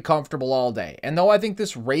very comfortable all day. And though I think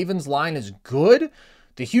this Ravens line is good,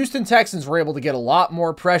 the Houston Texans were able to get a lot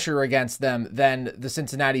more pressure against them than the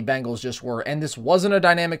Cincinnati Bengals just were. And this wasn't a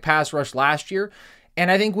dynamic pass rush last year. And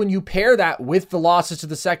I think when you pair that with the losses to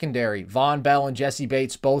the secondary, Von Bell and Jesse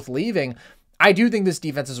Bates both leaving, I do think this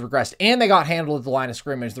defense has regressed. And they got handled at the line of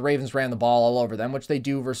scrimmage. The Ravens ran the ball all over them, which they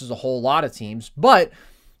do versus a whole lot of teams. But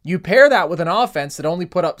you pair that with an offense that only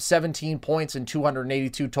put up 17 points and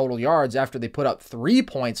 282 total yards after they put up 3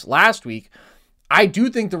 points last week. I do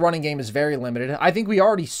think the running game is very limited. I think we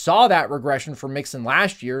already saw that regression from Mixon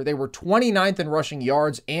last year. They were 29th in rushing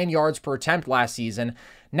yards and yards per attempt last season.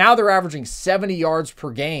 Now they're averaging 70 yards per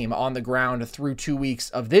game on the ground through 2 weeks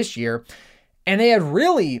of this year. And they had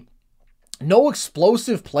really no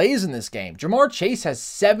explosive plays in this game. Jamar Chase has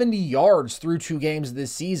 70 yards through 2 games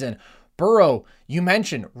this season. Burrow, you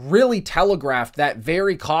mentioned, really telegraphed that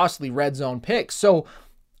very costly red zone pick. So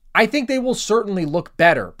I think they will certainly look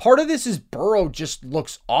better. Part of this is Burrow just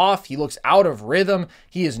looks off. He looks out of rhythm.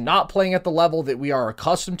 He is not playing at the level that we are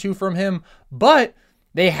accustomed to from him. But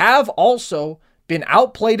they have also been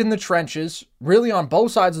outplayed in the trenches, really on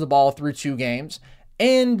both sides of the ball through 2 games,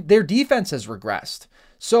 and their defense has regressed.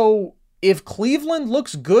 So if Cleveland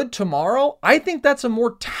looks good tomorrow, I think that's a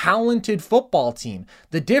more talented football team.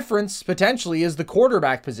 The difference potentially is the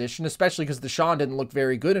quarterback position, especially because Deshaun didn't look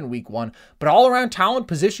very good in week 1. But all around talent,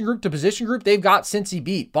 position group to position group, they've got Cincy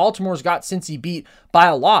beat. Baltimore's got Cincy beat by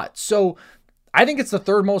a lot. So I think it's the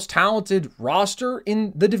 3rd most talented roster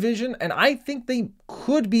in the division, and I think they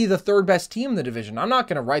could be the 3rd best team in the division. I'm not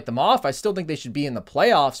going to write them off. I still think they should be in the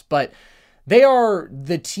playoffs, but they are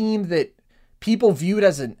the team that people viewed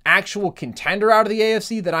as an actual contender out of the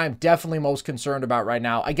AFC that I'm definitely most concerned about right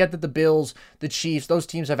now. I get that the Bills, the Chiefs, those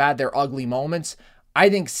teams have had their ugly moments. I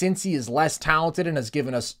think Cincy is less talented and has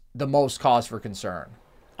given us the most cause for concern.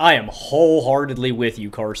 I am wholeheartedly with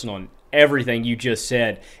you, Carson, on everything you just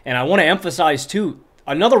said. And I want to emphasize, too,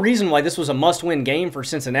 another reason why this was a must-win game for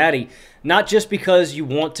Cincinnati, not just because you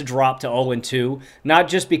want to drop to 0-2, not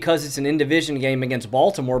just because it's an in-division game against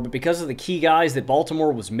Baltimore, but because of the key guys that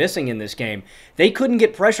Baltimore was missing in this game. They couldn't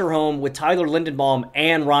get pressure home with Tyler Lindenbaum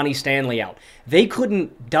and Ronnie Stanley out. They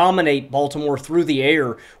couldn't dominate Baltimore through the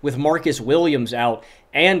air with Marcus Williams out,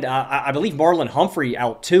 and I believe Marlon Humphrey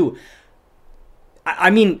out too. I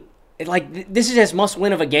mean, this is as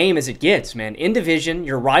must-win of a game as it gets, man. In division,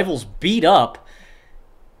 your rivals beat up.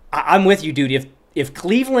 I'm with you, dude. If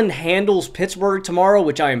Cleveland handles Pittsburgh tomorrow,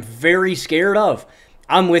 which I am very scared of,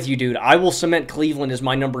 I'm with you, dude. I will cement Cleveland as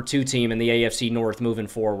my number 2 team in the AFC North moving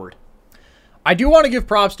forward. I do want to give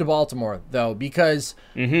props to Baltimore, though, because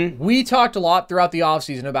we talked a lot throughout the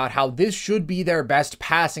offseason about how this should be their best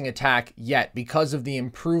passing attack yet because of the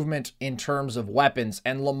improvement in terms of weapons,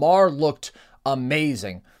 and Lamar looked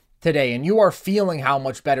amazing today, and you are feeling how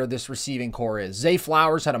much better this receiving core is. Zay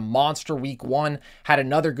Flowers had a monster week 1, had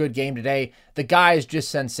another good game today. The guy is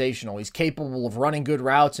just sensational. He's capable of running good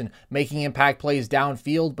routes and making impact plays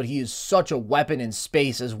downfield, but he is such a weapon in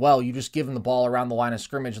space as well. You just give him the ball around the line of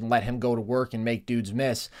scrimmage and let him go to work and make dudes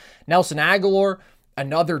miss. Nelson Aguilar,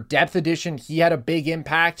 another depth addition. He had a big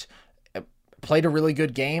impact, played a really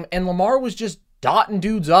good game, and Lamar was just dotting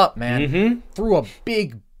dudes up, man. Threw a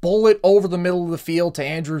big bullet over the middle of the field to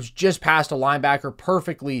Andrews, just past a linebacker,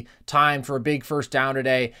 perfectly timed for a big first down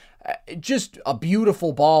today. Just a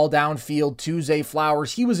beautiful ball downfield to Zay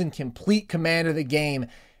Flowers. He was in complete command of the game,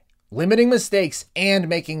 limiting mistakes and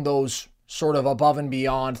making those sort of above and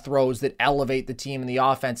beyond throws that elevate the team and the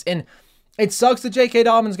offense. And it sucks that J.K.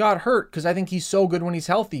 Dobbins got hurt because I think he's so good when he's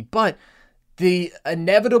healthy, but the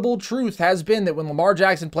inevitable truth has been that when Lamar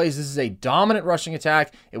Jackson plays, this is a dominant rushing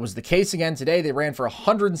attack. It was the case again today. They ran for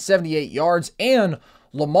 178 yards, and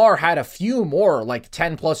Lamar had a few more, like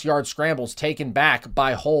 10-plus yard scrambles taken back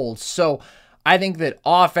by holds. So I think that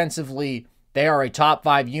offensively, they are a top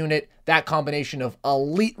 5 unit. That combination of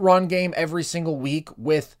elite run game every single week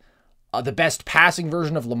with the best passing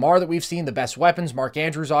version of Lamar that we've seen, the best weapons. Mark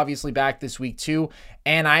Andrews obviously back this week too.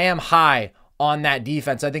 And I am high on that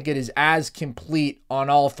defense. I think it is as complete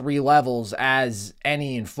on all 3 levels as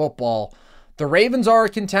any in football. The Ravens are a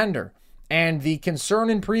contender, and the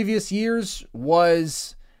concern in previous years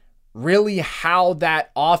was really how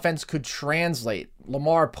that offense could translate.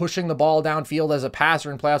 Lamar pushing the ball downfield as a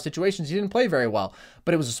passer in playoff situations, he didn't play very well,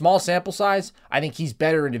 but it was a small sample size. I think he's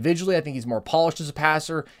better individually. I think he's more polished as a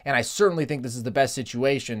passer, and I certainly think this is the best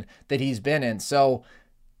situation that he's been in. So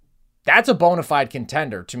that's a bona fide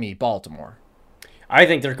contender to me, Baltimore. I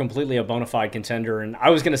think they're completely a bona fide contender, and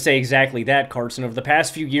I was going to say exactly that, Carson. Over the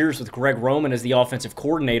past few years with Greg Roman as the offensive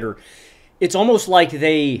coordinator, it's almost like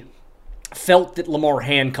they felt that Lamar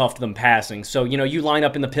handcuffed them passing. So, you line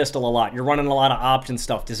up in the pistol a lot. You're running a lot of option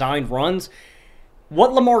stuff, designed runs.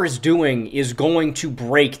 What Lamar is doing is going to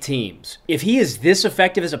break teams. If he is this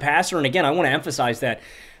effective as a passer, and again, I want to emphasize that,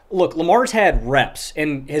 look, Lamar's had reps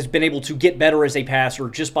and has been able to get better as a passer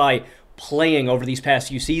just by playing over these past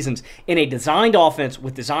few seasons in a designed offense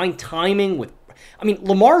with designed timing.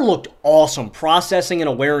 Lamar looked awesome processing and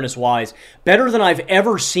awareness-wise, better than I've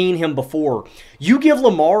ever seen him before. You give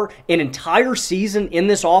Lamar an entire season in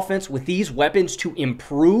this offense with these weapons to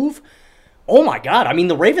improve, oh my God,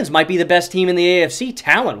 the Ravens might be the best team in the AFC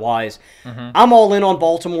talent-wise. I'm all in on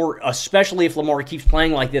Baltimore, especially if Lamar keeps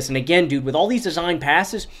playing like this. And again, dude, with all these design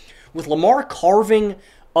passes, with Lamar carving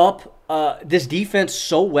up this defense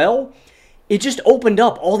so well, it just opened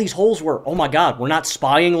up all these holes where, oh my God, we're not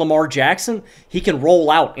spying Lamar Jackson. He can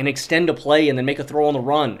roll out and extend a play and then make a throw on the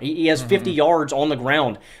run. He has 50 yards on the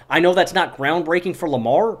ground. I know that's not groundbreaking for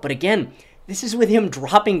Lamar, but again, this is with him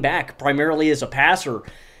dropping back primarily as a passer.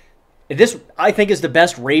 This, I think, is the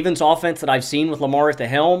best Ravens offense that I've seen with Lamar at the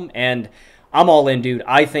helm, and I'm all in, dude.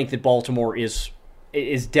 I think that Baltimore is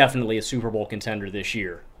definitely a Super Bowl contender this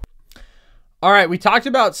year. All right, we talked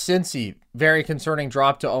about Cincy. Very concerning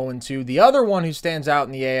drop to 0-2. The other one who stands out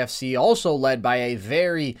in the AFC, also led by a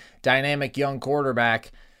very dynamic young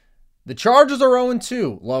quarterback. The Chargers are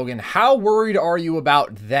 0-2. Logan, how worried are you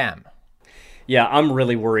about them? Yeah, I'm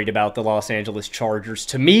really worried about the Los Angeles Chargers.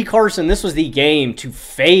 To me, Carson, this was the game to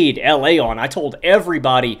fade LA on. I told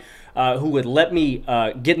everybody who would let me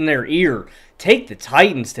get in their ear, take the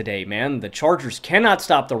Titans today, man. The Chargers cannot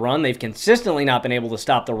stop the run. They've consistently not been able to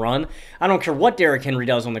stop the run. I don't care what Derrick Henry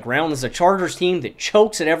does on the ground. This is a Chargers team that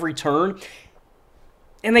chokes at every turn,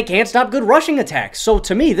 and they can't stop good rushing attacks. So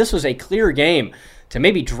to me, this was a clear game to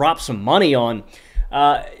maybe drop some money on.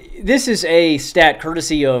 This is a stat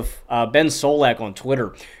courtesy of Ben Solak on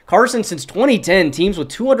Twitter. Carson, since 2010, teams with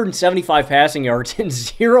 275 passing yards and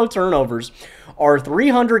 0 turnovers are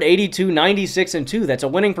 382, 96, and 2. That's a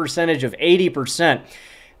winning percentage of 80%.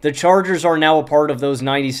 The Chargers are now a part of those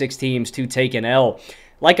 96 teams to take an L.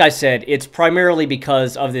 Like I said, it's primarily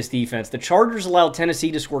because of this defense. The Chargers allowed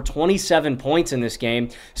Tennessee to score 27 points in this game,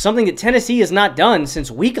 something that Tennessee has not done since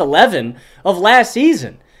Week 11 of last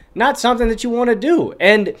season. Not something that you want to do.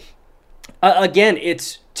 And again,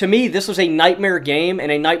 to me, this was a nightmare game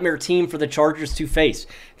and a nightmare team for the Chargers to face.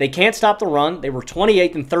 They can't stop the run. They were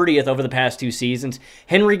 28th and 30th over the past 2 seasons.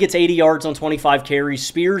 Henry gets 80 yards on 25 carries.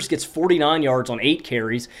 Spears gets 49 yards on 8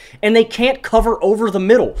 carries. And they can't cover over the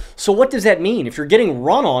middle. So what does that mean? If you're getting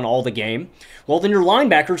run on all the game, well, then your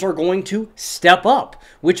linebackers are going to step up,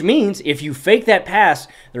 which means if you fake that pass,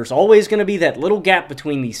 there's always going to be that little gap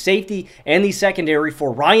between the safety and the secondary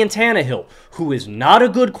for Ryan Tannehill, who is not a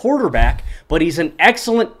good quarterback, but he's an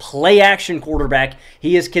excellent play-action quarterback.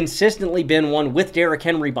 He has consistently been one with Derrick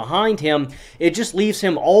Henry behind him. It just leaves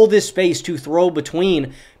him all this space to throw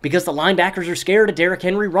between because the linebackers are scared of Derrick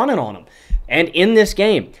Henry running on him. And in this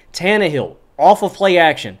game, Tannehill, off of play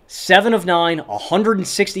action, 7 of 9,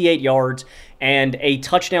 168 yards, and a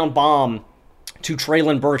touchdown bomb to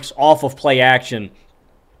Treylon Burks off of play action.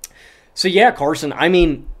 So yeah, Carson,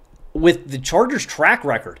 with the Chargers' track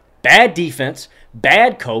record, bad defense,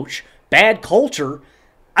 bad coach, bad culture,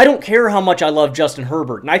 I don't care how much I love Justin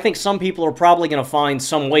Herbert. And I think some people are probably going to find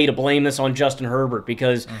some way to blame this on Justin Herbert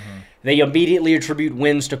because they immediately attribute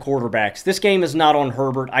wins to quarterbacks. This game is not on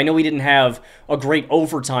Herbert. I know he didn't have a great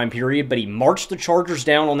overtime period, but he marched the Chargers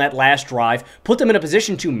down on that last drive, put them in a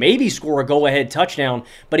position to maybe score a go-ahead touchdown,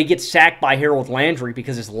 but he gets sacked by Harold Landry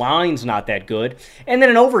because his line's not that good. And then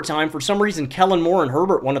in overtime, for some reason, Kellen Moore and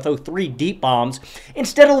Herbert want to throw 3 deep bombs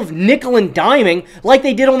instead of nickel and diming like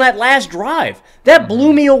they did on that last drive. That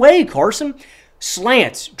blew me away, Carson.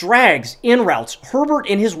 Slants, drags, in routes. Herbert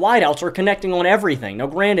and his wideouts are connecting on everything. Now,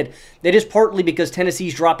 granted, that is partly because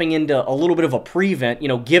Tennessee's dropping into a little bit of a prevent,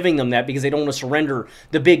 giving them that because they don't want to surrender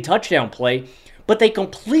the big touchdown play. But they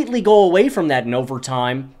completely go away from that in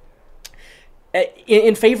overtime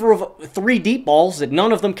in favor of 3 deep balls that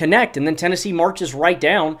none of them connect, and then Tennessee marches right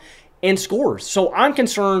down and scores. So I'm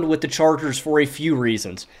concerned with the Chargers for a few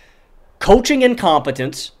reasons. Coaching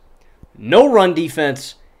incompetence, no run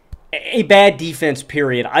defense, a bad defense,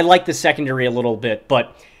 period. I like the secondary a little bit,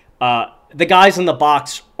 but the guys in the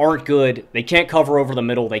box aren't good. They can't cover over the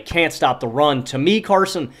middle. They can't stop the run. To me,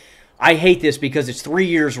 Carson, I hate this because it's 3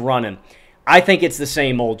 years running. I think it's the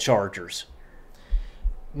same old Chargers.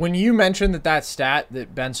 When you mentioned that stat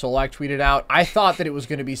that Ben Solak tweeted out, I thought that it was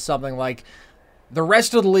going to be something like The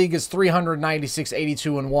rest of the league is 396,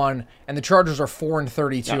 82-1, and the Chargers are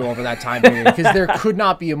 4-32 over that time period, because there could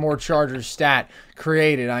not be a more Chargers stat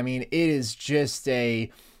created. I mean, it is just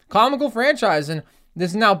a comical franchise, and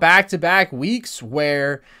this is now back-to-back weeks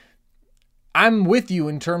where I'm with you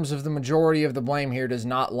in terms of the majority of the blame here does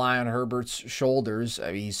not lie on Herbert's shoulders.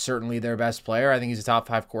 I mean, he's certainly their best player. I think he's a top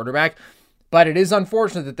 5 quarterback. But it is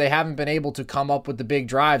unfortunate that they haven't been able to come up with the big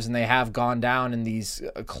drives, and they have gone down in these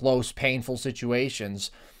close, painful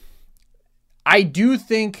situations. I do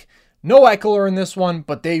think no Eckler in this one,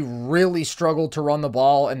 but they really struggled to run the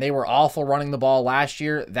ball, and they were awful running the ball last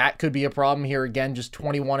year. That could be a problem here again, just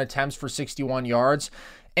 21 attempts for 61 yards.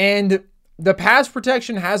 And the pass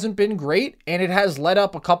protection hasn't been great, and it has led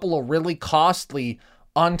up a couple of really costly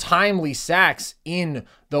untimely sacks in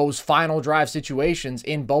those final drive situations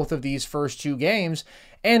in both of these first 2 games.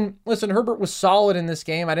 And listen, Herbert was solid in this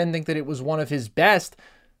game. I didn't think that it was one of his best,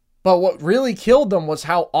 but what really killed them was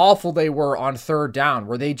how awful they were on third down,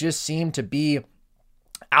 where they just seemed to be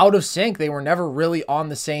out of sync. They were never really on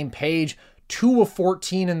the same page. 2 of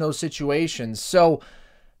 14 in those situations. So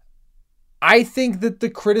I think that the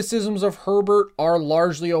criticisms of Herbert are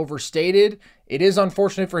largely overstated. It is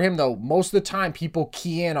unfortunate for him, though. Most of the time, people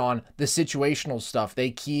key in on the situational stuff. They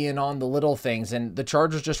key in on the little things, and the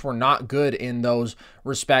Chargers just were not good in those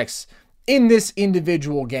respects in this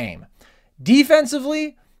individual game.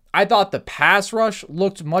 Defensively, I thought the pass rush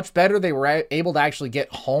looked much better. They were able to actually get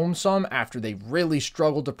home some after they really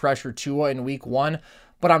struggled to pressure Tua in week 1,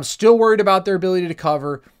 but I'm still worried about their ability to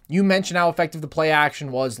cover. You mentioned how effective the play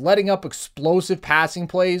action was, letting up explosive passing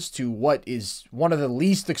plays to what is one of the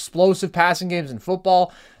least explosive passing games in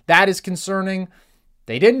football. That is concerning.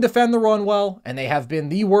 They didn't defend the run well, and they have been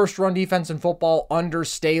the worst run defense in football under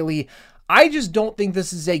Staley. I just don't think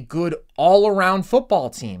this is a good all-around football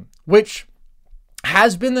team, which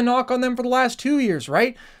has been the knock on them for the last 2 years,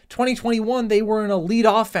 right? 2021, they were an elite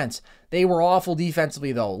offense. They were awful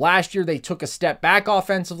defensively, though. Last year, they took a step back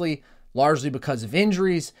offensively, largely because of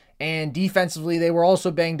injuries, and defensively they were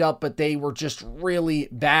also banged up, but they were just really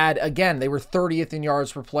bad. Again, they were 30th in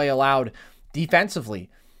yards per play allowed defensively,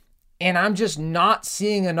 and I'm just not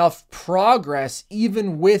seeing enough progress,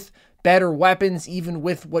 even with better weapons, even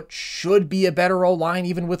with what should be a better O-line,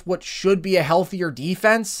 even with what should be a healthier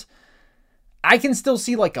defense. I can still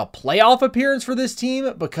see like a playoff appearance for this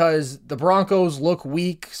team because the Broncos look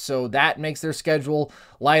weak, so that makes their schedule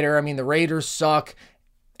lighter. I mean, the Raiders suck.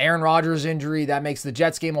 Aaron Rodgers' injury, that makes the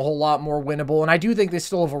Jets game a whole lot more winnable. And I do think they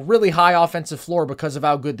still have a really high offensive floor because of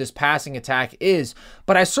how good this passing attack is.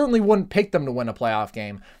 But I certainly wouldn't pick them to win a playoff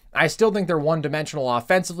game. I still think they're one-dimensional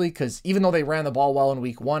offensively because even though they ran the ball well in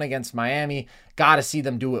week 1 against Miami, got to see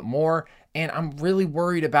them do it more. And I'm really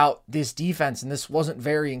worried about this defense, and this wasn't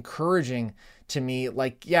very encouraging to me.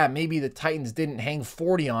 Like, yeah, maybe the Titans didn't hang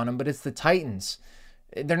 40 on them, but it's the Titans.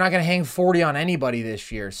 They're not going to hang 40 on anybody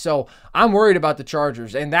this year. So I'm worried about the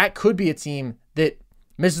Chargers, and that could be a team that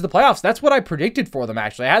misses the playoffs. That's what I predicted for them,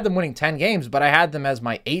 actually. I had them winning 10 games, but I had them as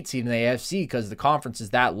my 8 seed in the AFC because the conference is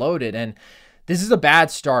that loaded, and this is a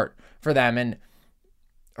bad start for them. And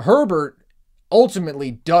Herbert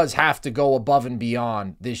ultimately does have to go above and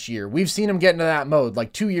beyond this year. We've seen him get into that mode.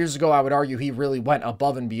 Like 2 years ago, I would argue he really went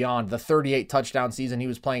above and beyond. The 38 touchdown season, he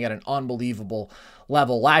was playing at an unbelievable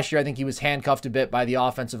level. Last year, I think he was handcuffed a bit by the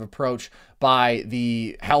offensive approach, by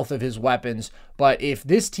the health of his weapons. But if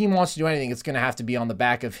this team wants to do anything, it's going to have to be on the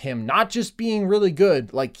back of him not just being really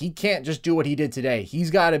good. Like, he can't just do what he did today. He's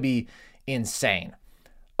got to be insane.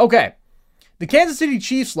 Okay. The Kansas City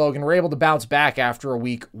Chiefs, Logan, were able to bounce back after a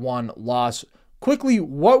week 1 loss. Quickly,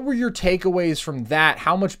 what were your takeaways from that?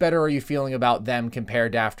 How much better are you feeling about them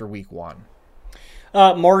compared to after week 1?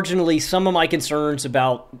 Marginally, some of my concerns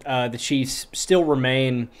about the Chiefs still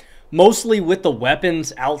remain, mostly with the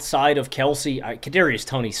weapons outside of Kelsey. Kadarius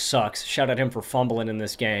Toney sucks. Shout out him for fumbling in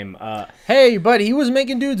this game. Hey, but he was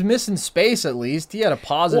making dudes miss in space at least. He had a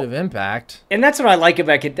positive impact. And that's what I like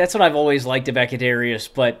about that's what I've always liked about Kadarius,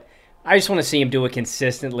 but I just want to see him do it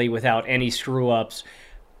consistently without any screw-ups.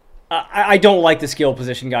 I don't like the skill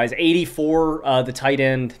position, guys. 84, the tight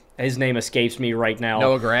end, his name escapes me right now.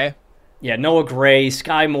 Noah Gray? Yeah, Noah Gray,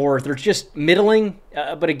 Sky Moore, they're just middling.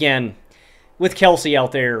 But again, with Kelsey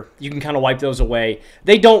out there, you can kind of wipe those away.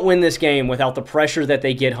 They don't win this game without the pressure that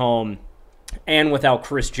they get home and without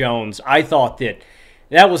Chris Jones. I thought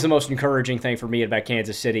that was the most encouraging thing for me about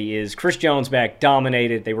Kansas City is Chris Jones back,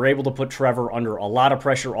 dominated. They were able to put Trevor under a lot of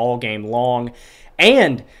pressure all game long.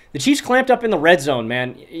 And the Chiefs clamped up in the red zone,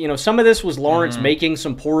 man. You know, some of this was Lawrence making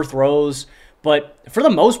some poor throws. But for the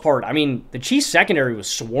most part, I mean, the Chiefs secondary was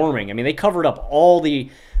swarming. I mean, they covered up all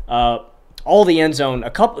the all the end zone.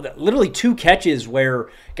 Literally 2 catches where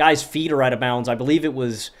guys' feet are out of bounds. I believe it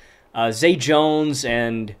was Zay Jones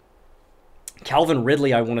and Calvin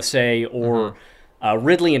Ridley, I want to say, or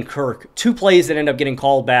Ridley and Kirk. 2 plays that end up getting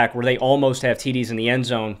called back where they almost have TDs in the end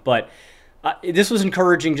zone. But this was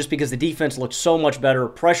encouraging just because the defense looked so much better.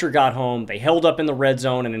 Pressure got home. They held up in the red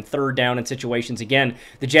zone and in third down in situations. Again,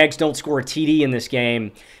 the Jags don't score a TD in this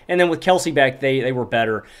game. And then with Kelsey back, they were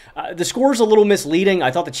better. The score's a little misleading. I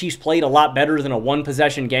thought the Chiefs played a lot better than a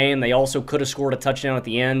one-possession game. They also could have scored a touchdown at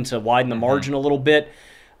the end to widen the margin a little bit.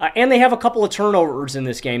 And they have a couple of turnovers in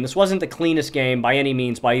this game. This wasn't the cleanest game by any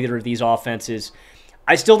means by either of these offenses.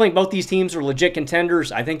 I still think both these teams are legit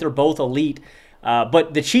contenders. I think they're both elite.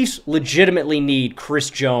 But the Chiefs legitimately need Chris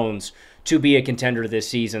Jones to be a contender this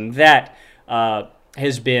season. That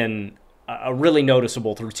has been really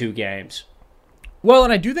noticeable through 2 games. Well,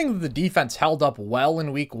 and I do think that the defense held up well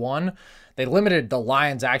in week 1. They limited the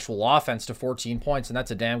Lions' actual offense to 14 points, and that's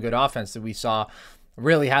a damn good offense that we saw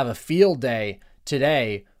really have a field day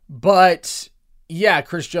today. But yeah,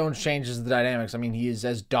 Chris Jones changes the dynamics. I mean, he is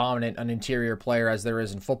as dominant an interior player as there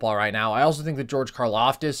is in football right now. I also think that George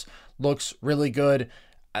Karlaftis looks really good.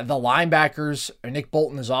 The linebackers, Nick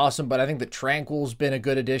Bolton is awesome, but I think that Tranquil's been a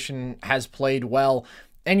good addition, has played well.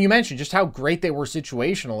 And you mentioned just how great they were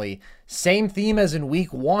situationally. Same theme as in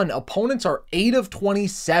week 1. Opponents are 8 of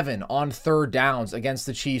 27 on third downs against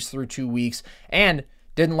the Chiefs through 2 weeks, and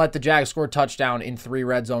didn't let the Jags score a touchdown in 3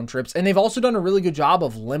 red zone trips. And they've also done a really good job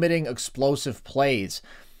of limiting explosive plays.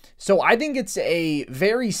 So I think it's a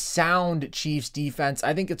very sound Chiefs defense.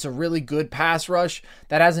 I think it's a really good pass rush.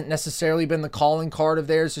 That hasn't necessarily been the calling card of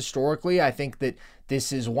theirs historically. I think that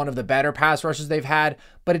this is one of the better pass rushes they've had,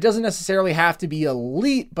 but it doesn't necessarily have to be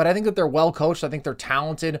elite, but I think that they're well coached. I think they're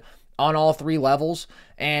talented on all 3 levels.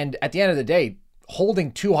 And at the end of the day,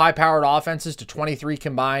 holding 2 high-powered offenses to 23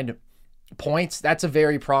 combined points, that's a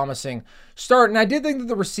very promising start. And I did think that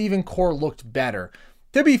the receiving core looked better.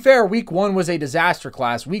 To be fair, week 1 was a disaster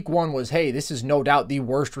class. Week 1 was, hey, this is no doubt the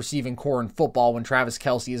worst receiving core in football when Travis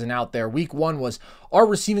Kelce isn't out there. Week 1 was, our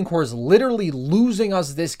receiving core is literally losing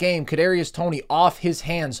us this game. Kadarius Toney off his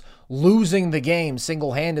hands, losing the game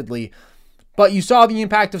single-handedly. But you saw the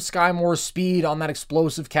impact of Sky Moore's speed on that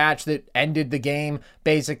explosive catch that ended the game,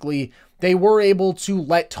 basically. They were able to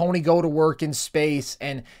let Toney go to work in space,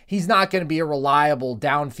 and he's not going to be a reliable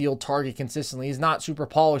downfield target consistently. He's not super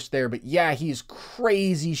polished there, but yeah, he's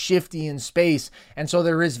crazy shifty in space, and so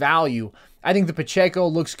there is value. I think the Pacheco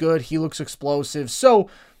looks good. He looks explosive. So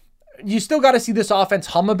you still got to see this offense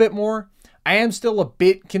hum a bit more. I am still a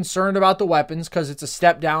bit concerned about the weapons because it's a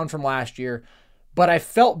step down from last year, but I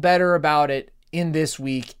felt better about it in this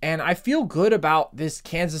week, and I feel good about this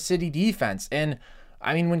Kansas City defense. And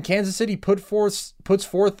I mean, when Kansas City puts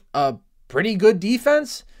forth a pretty good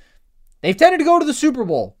defense, they've tended to go to the Super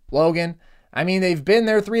Bowl, Logan. I mean, they've been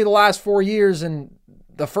there 3 of the last 4 years, and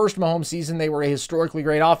the first Mahomes season, they were a historically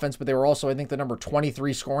great offense, but they were also, I think, the number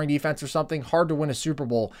 23 scoring defense or something. Hard to win a Super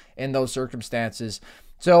Bowl in those circumstances.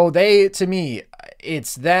 So to me,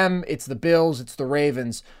 it's them, it's the Bills, it's the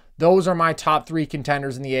Ravens. Those are my top 3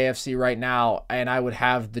 contenders in the AFC right now, and I would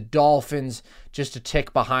have the Dolphins just a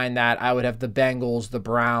tick behind that. I would have the Bengals, the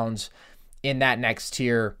Browns in that next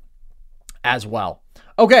tier as well.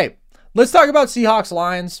 Okay, let's talk about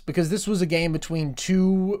Seahawks-Lions, because this was a game between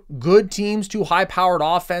 2 good teams, 2 high-powered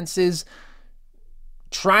offenses,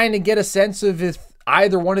 trying to get a sense of if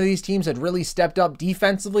either one of these teams had really stepped up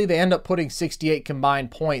defensively. They end up putting 68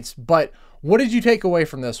 combined points, but what did you take away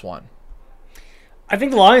from this one? I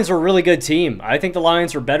think the Lions are a really good team. I think the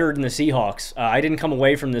Lions are better than the Seahawks. I didn't come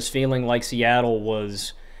away from this feeling like Seattle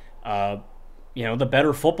was, the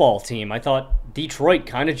better football team. I thought Detroit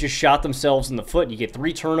kind of just shot themselves in the foot. You get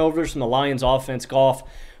 3 turnovers from the Lions offense. Goff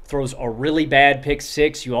throws a really bad pick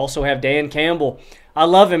 6. You also have Dan Campbell. I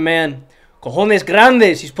love him, man. Cojones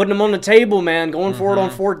grandes. He's putting them on the table, man. Going for it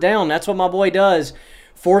on 4th down. That's what my boy does.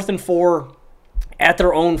 4th and 4 at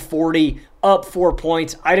their own 40. Up 4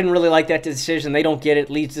 points. I didn't really like that decision. They don't get it.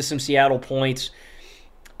 Leads to some Seattle points.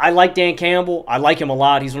 I like Dan Campbell. I like him a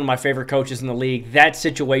lot. He's one of my favorite coaches in the league. That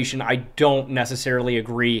situation, I don't necessarily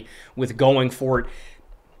agree with going for it.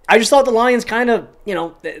 I just thought the Lions kind of,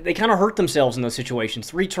 they kind of hurt themselves in those situations.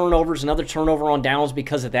 3 turnovers, another turnover on downs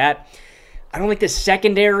because of that. I don't think the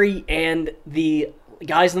secondary and the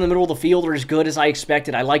guys in the middle of the field are as good as I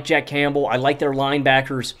expected. I like Jack Campbell. I like their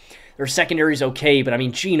linebackers. Their secondary's okay, but I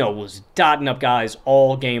mean, Geno was dotting up guys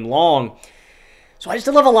all game long. So I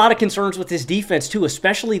still have a lot of concerns with this defense too,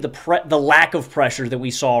 especially the lack of pressure that we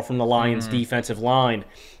saw from the Lions' defensive line.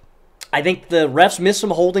 I think the refs missed some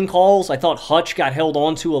holding calls. I thought Hutch got held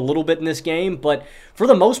onto a little bit in this game, but for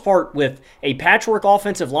the most part, with a patchwork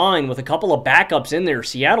offensive line with a couple of backups in there,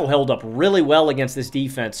 Seattle held up really well against this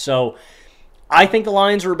defense. So I think the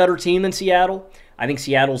Lions are a better team than Seattle. I think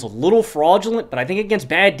Seattle's a little fraudulent, but I think against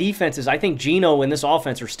bad defenses, I think Geno and this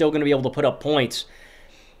offense are still going to be able to put up points.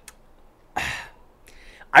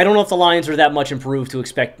 I don't know if the Lions are that much improved to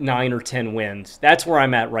expect 9 or 10 wins. That's where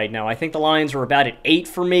I'm at right now. I think the Lions are about at 8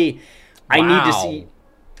 for me. I need to see,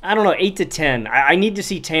 8 to 10. I need to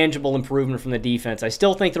see tangible improvement from the defense. I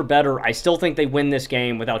still think they're better. I still think they win this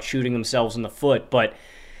game without shooting themselves in the foot. But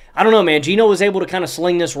I don't know, man. Geno was able to kind of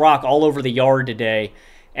sling this rock all over the yard today,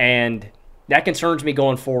 and that concerns me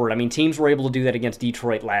going forward. I mean, teams were able to do that against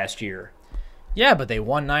Detroit last year. Yeah, but they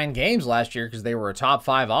won 9 games last year because they were a top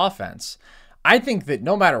 5 offense. I think that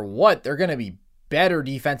no matter what, they're going to be better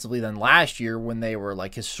defensively than last year when they were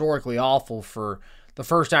like historically awful for the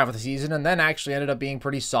first half of the season and then actually ended up being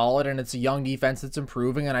pretty solid, and it's a young defense that's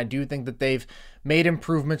improving, and I do think that they've made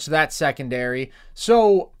improvements to that secondary.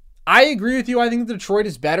 So I agree with you. I think Detroit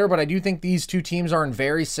is better, but I do think these two teams are in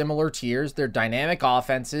very similar tiers. They're dynamic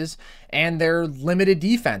offenses and they're limited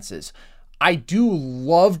defenses. I do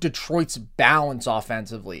love Detroit's balance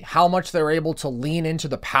offensively, how much they're able to lean into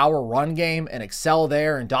the power run game and excel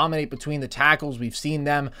there and dominate between the tackles. We've seen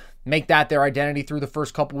them make that their identity through the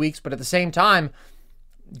first couple weeks, but at the same time,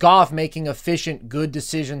 Goff making efficient, good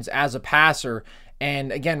decisions as a passer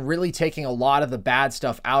and, again, really taking a lot of the bad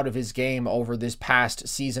stuff out of his game over this past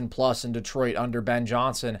season plus in Detroit under Ben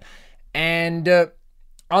Johnson. And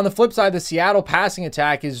on the flip side, the Seattle passing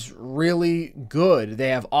attack is really good. They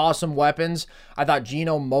have awesome weapons. I thought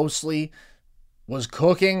Geno mostly was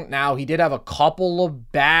cooking. Now, he did have a couple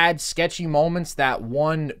of bad, sketchy moments. That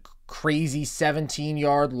one crazy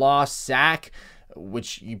 17-yard lost sack,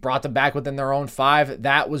 which he brought them back within their own 5.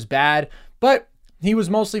 That was bad, but he was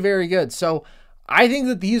mostly very good. So I think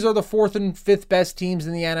that these are the 4th and 5th best teams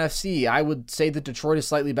in the NFC. I would say that Detroit is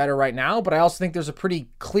slightly better right now, but I also think there's a pretty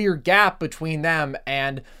clear gap between them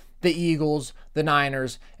and the Eagles, the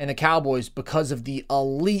Niners, and the Cowboys because of the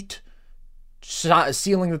elite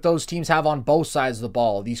ceiling that those teams have on both sides of the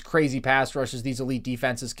ball. These crazy pass rushes, these elite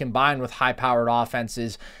defenses combined with high-powered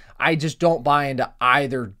offenses. I just don't buy into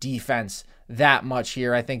either defense that much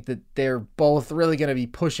here. I think that they're both really going to be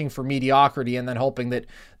pushing for mediocrity and then hoping that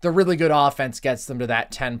the really good offense gets them to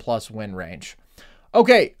that 10-plus win range.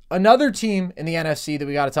 Okay, another team in the NFC that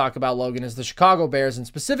we got to talk about, Logan, is the Chicago Bears, and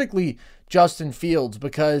specifically Justin Fields,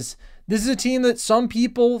 because this is a team that some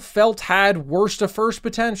people felt had worst to first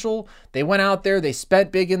potential. They went out there, they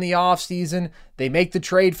spent big in the offseason, they make the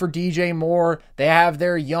trade for DJ Moore, they have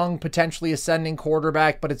their young, potentially ascending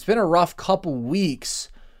quarterback, but it's been a rough couple weeks.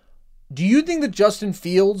 Do you think that Justin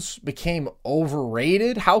Fields became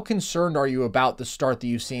overrated? How concerned are you about the start that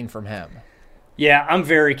you've seen from him? Yeah, I'm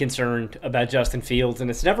very concerned about Justin Fields, and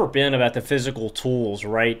it's never been about the physical tools,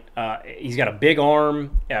 right? He's got a big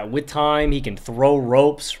arm. With time, he can throw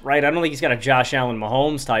ropes, right? I don't think he's got a Josh Allen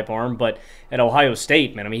Mahomes type arm, but at Ohio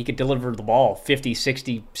State, man, I mean, he could deliver the ball 50,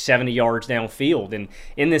 60, 70 yards downfield. And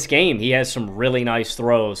in this game, he has some really nice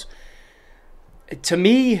throws. To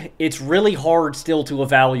me, it's really hard still to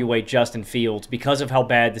evaluate Justin Fields because of how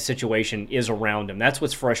bad the situation is around him. That's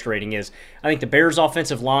what's frustrating is I think the Bears'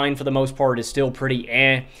 offensive line, for the most part, is still pretty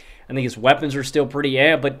I think his weapons are still pretty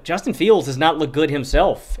but Justin Fields does not look good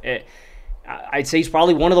himself. I'd say he's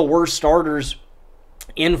probably one of the worst starters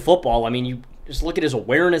in football. I mean, you just look at his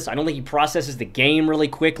awareness. I don't think he processes the game really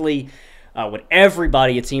quickly. What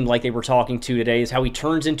everybody, it seemed like they were talking to today, is how he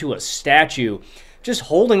turns into a statue, just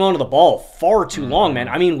holding onto the ball far too long, man.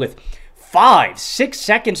 I mean, with 5-6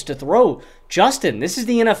 seconds to throw, Justin, this is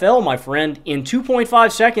the NFL, my friend. In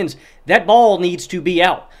 2.5 seconds, that ball needs to be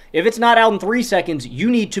out. If it's not out in 3 seconds,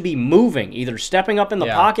 you need to be moving, either stepping up in the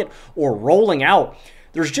pocket or rolling out.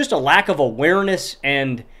 There's just a lack of awareness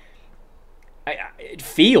and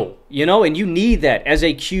feel, and you need that as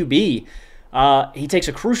a QB. He takes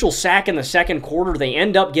a crucial sack in the second quarter. They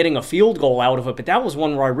end up getting a field goal out of it, but that was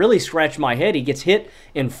one where I really scratched my head. He gets hit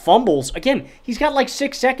and fumbles. Again, he's got like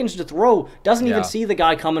 6 seconds to throw. Doesn't even see the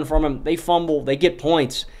guy coming from him. They fumble. They get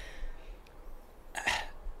points.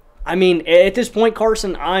 I mean, at this point,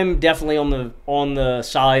 Carson, I'm definitely on the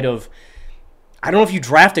side of, I don't know if you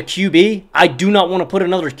draft a QB. I do not want to put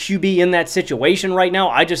another QB in that situation right now.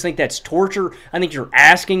 I just think that's torture. I think you're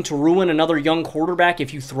asking to ruin another young quarterback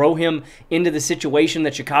if you throw him into the situation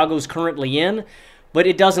that Chicago's currently in. But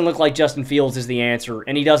it doesn't look like Justin Fields is the answer,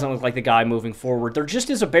 and he doesn't look like the guy moving forward. There just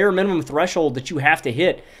is a bare minimum threshold that you have to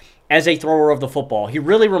hit as a thrower of the football. He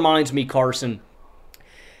really reminds me, Carson,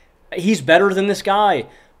 he's better than this guy,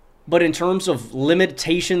 But in terms of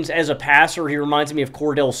limitations as a passer, he reminds me of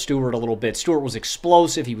Cordell Stewart a little bit. Stewart was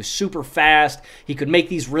explosive. He was super fast. He could make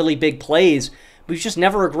these really big plays, but he's just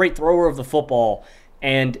never a great thrower of the football.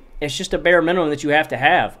 And it's just a bare minimum that you have to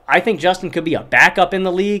have. I think Justin could be a backup in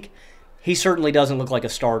the league. He certainly doesn't look like a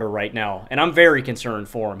starter right now, and I'm very concerned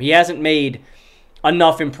for him. He hasn't made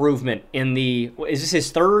enough improvement in is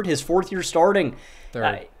this his fourth year starting?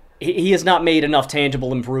 Third. He has not made enough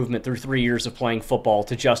tangible improvement through 3 years of playing football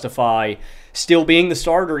to justify still being the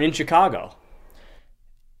starter in Chicago.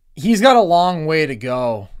 He's got a long way to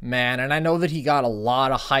go, man, and I know that he got a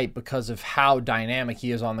lot of hype because of how dynamic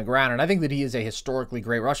he is on the ground, and I think that he is a historically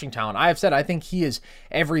great rushing talent. I have said I think he is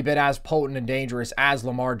every bit as potent and dangerous as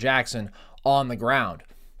Lamar Jackson on the ground,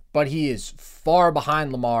 but he is far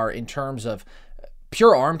behind Lamar in terms of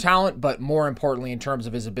pure arm talent, but more importantly in terms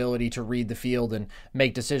of his ability to read the field and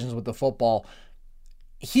make decisions with the football.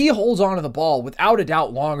 He holds onto the ball without a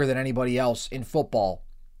doubt longer than anybody else in football,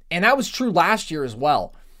 and that was true last year as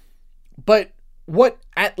well. But what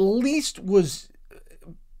at least was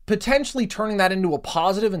potentially turning that into a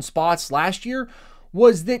positive in spots last year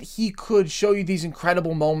was that he could show you these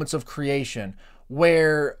incredible moments of creation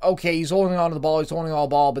where, okay, he's holding on to the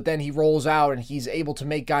ball, but then he rolls out and he's able to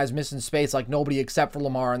make guys miss in space like nobody except for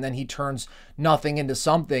Lamar, and then he turns nothing into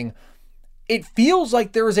something. It feels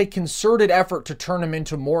like there is a concerted effort to turn him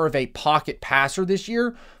into more of a pocket passer this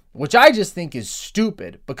year, which I just think is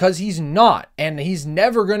stupid because he's not, and he's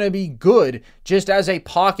never going to be good just as a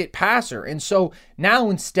pocket passer. And so now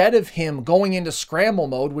instead of him going into scramble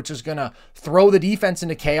mode, which is going to throw the defense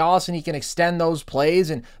into chaos and he can extend those plays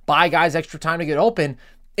and buy guys extra time to get open,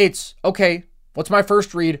 it's, okay, what's my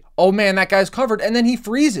first read? Oh man, that guy's covered. And then he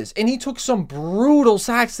freezes. And he took some brutal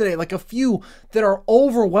sacks today, like a few that are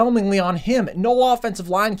overwhelmingly on him. No offensive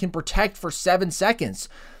line can protect for 7 seconds.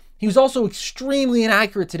 He was also extremely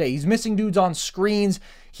inaccurate today. He's missing dudes on screens.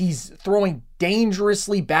 He's throwing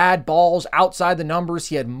dangerously bad balls outside the numbers.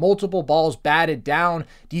 He had multiple balls batted down,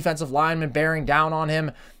 defensive linemen bearing down on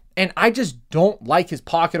him. And I just don't like his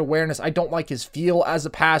pocket awareness. I don't like his feel as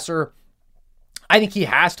a passer. I think he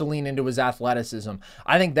has to lean into his athleticism.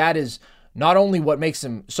 I think that is not only what makes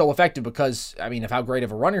him so effective because, I mean, of how great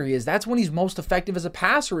of a runner he is, that's when he's most effective as a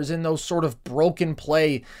passer, is in those sort of broken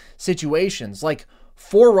play situations. Like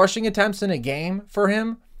 4 rushing attempts in a game for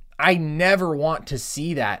him, I never want to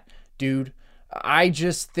see that, dude. I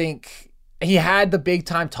just think he had the big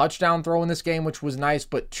time touchdown throw in this game, which was nice,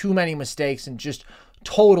 but too many mistakes and just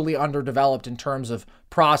totally underdeveloped in terms of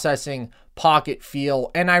processing, pocket feel.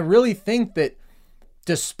 And I really think that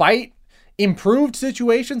despite improved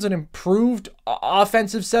situations and improved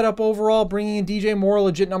offensive setup overall, bringing in DJ Moore,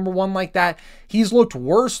 legit number 1 like that, he's looked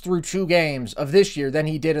worse through 2 games of this year than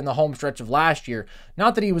he did in the home stretch of last year.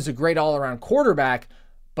 Not that he was a great all-around quarterback,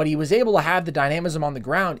 but he was able to have the dynamism on the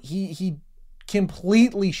ground. He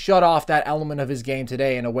completely shut off that element of his game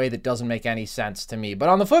today in a way that doesn't make any sense to me. But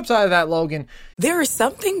on the flip side of that, Logan, there are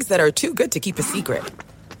some things that are too good to keep a secret.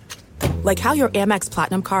 Like how your Amex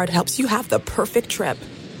Platinum card helps you have the perfect trip.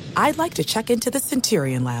 I'd like to check into the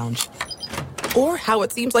Centurion Lounge. Or how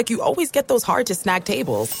it seems like you always get those hard-to-snag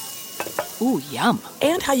tables. Ooh, yum.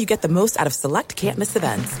 And how you get the most out of select can't-miss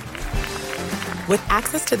events. With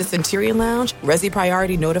access to the Centurion Lounge, Resi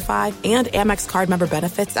Priority Notify, and Amex card member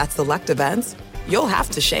benefits at select events, you'll have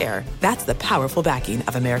to share. That's the powerful backing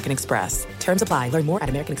of American Express. Terms apply. Learn more at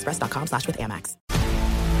americanexpress.com/withAmex.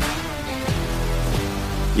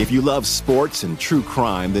 If you love sports and true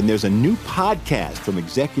crime, then there's a new podcast from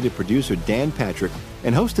executive producer Dan Patrick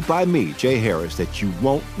and hosted by me, Jay Harris, that you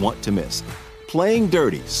won't want to miss. Playing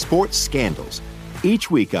Dirty: Sports Scandals. Each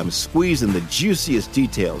week, I'm squeezing the juiciest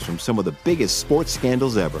details from some of the biggest sports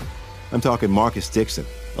scandals ever. I'm talking Marcus Dixon,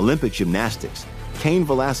 Olympic gymnastics, Cain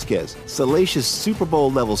Velasquez, salacious Super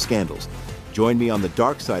Bowl-level scandals. Join me on the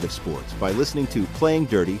dark side of sports by listening to Playing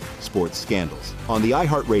Dirty: Sports Scandals on the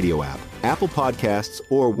iHeartRadio app, Apple Podcasts,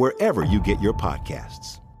 or wherever you get your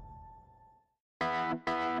podcasts.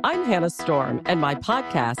 I'm Hannah Storm, and my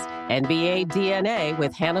podcast, NBA DNA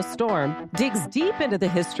with Hannah Storm, digs deep into the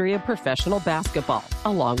history of professional basketball,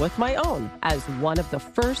 along with my own, as one of the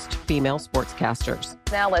first female sportscasters.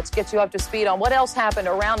 Now let's get you up to speed on what else happened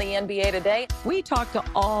around the NBA today. We talk to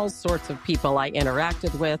all sorts of people I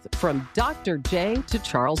interacted with, from Dr. J to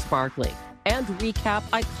Charles Barkley, and recap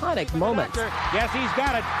iconic moments. Yes, he's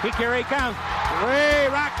got it. Here he comes. Way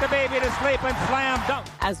rock the baby to sleep and slam dunk.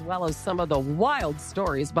 As well as some of the wild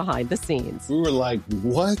stories behind the scenes. We were like,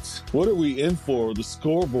 what? What are we in for? The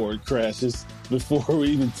scoreboard crashes before we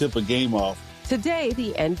even tip a game off. Today,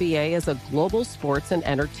 the NBA is a global sports and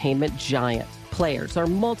entertainment giant. Players are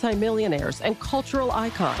multimillionaires and cultural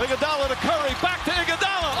icons. Iguodala to Curry, back to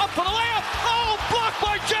Iguodala, up for the layup. Oh, blocked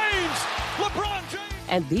by James. LeBron James.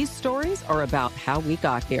 And these stories are about how we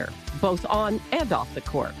got here, both on and off the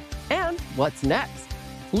court. And what's next?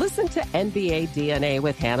 Listen to NBA DNA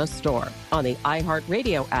with Hannah Storm on the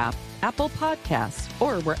iHeartRadio app, Apple Podcasts,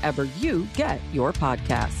 or wherever you get your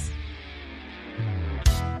podcasts.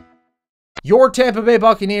 Your Tampa Bay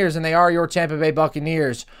Buccaneers, and they are your Tampa Bay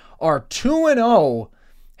Buccaneers, are 2-0.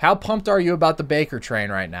 How pumped are you about the Baker train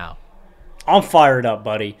right now? I'm fired up,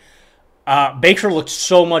 buddy. Baker looked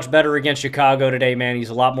so much better against Chicago today, man. He's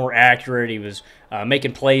a lot more accurate. He was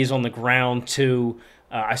making plays on the ground, too.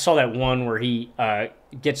 I saw that one where he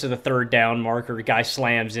gets to the third down marker, the guy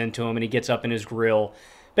slams into him, and he gets up in his grill.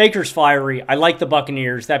 Baker's fiery. I like the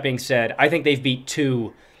Buccaneers. That being said, I think they've beat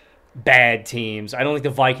two bad teams. I don't think the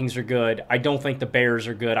Vikings are good. I don't think the Bears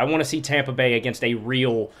are good. I want to see Tampa Bay against a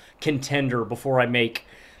real contender before I make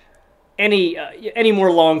any more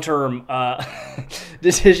long-term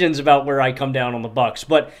decisions about where I come down on the Bucs.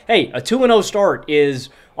 But, hey, a 2-0 start is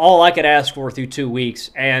all I could ask for through 2 weeks.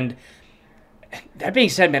 And that being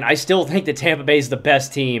said, man, I still think that Tampa Bay is the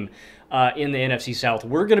best team in the NFC South.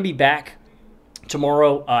 We're going to be back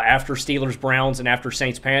tomorrow after Steelers-Browns and after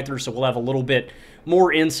Saints-Panthers, so we'll have a little bit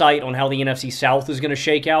more insight on how the NFC South is going to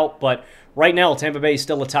shake out. But right now, Tampa Bay is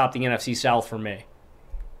still atop the NFC South for me.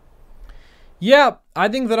 Yeah, I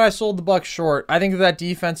think that I sold the Bucs short. I think that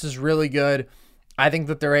defense is really good. I think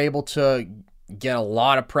that they're able to get a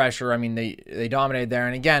lot of pressure. I mean, they dominated there.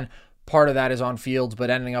 And again, part of that is on Fields,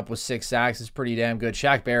 but ending up with 6 sacks is pretty damn good.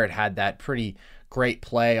 Shaq Barrett had that pretty great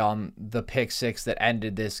play on the pick 6 that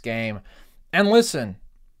ended this game. And listen,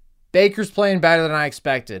 Baker's playing better than I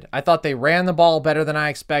expected. I thought they ran the ball better than I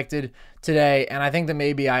expected today, and I think that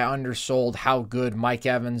maybe I undersold how good Mike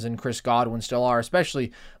Evans and Chris Godwin still are,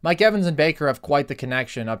 especially Mike Evans and Baker have quite the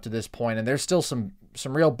connection up to this point, and there's still some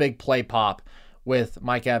real big play pop with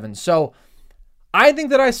Mike Evans. So I think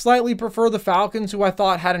that I slightly prefer the Falcons, who I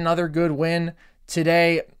thought had another good win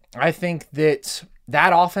today. I think that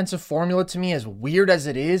offensive formula, to me, as weird as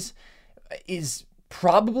it is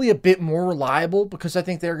probably a bit more reliable because I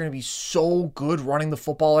think they're going to be so good running the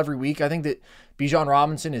football every week. I think that Bijan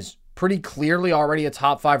Robinson is pretty clearly already a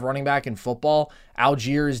top 5 running back in football.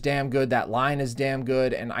 Algier is damn good. That line is damn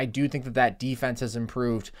good. And I do think that defense has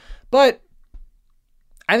improved. But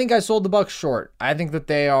I think I sold the Bucs short. I think that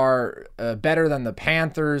they are better than the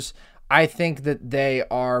Panthers. I think that they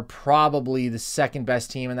are probably the second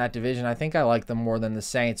best team in that division. I think I like them more than the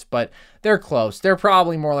Saints, but they're close. They're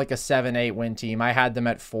probably more like a 7-8 win team. I had them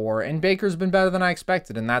at 4, and Baker's been better than I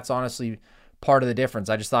expected, and that's honestly part of the difference.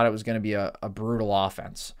 I just thought it was going to be a brutal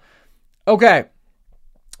offense. Okay,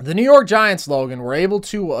 the New York Giants, Logan, were able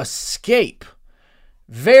to escape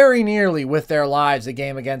very nearly with their lives a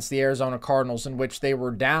game against the Arizona Cardinals in which they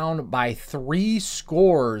were down by 3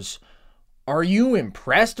 scores. Are you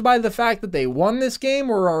impressed by the fact that they won this game,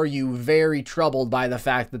 or are you very troubled by the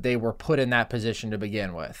fact that they were put in that position to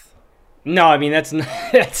begin with? No, I mean, that's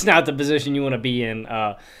not the position you want to be in.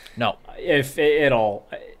 No. If at all.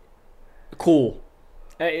 Cool.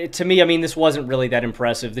 To me, I mean, this wasn't really that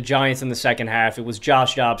impressive. The Giants in the second half, it was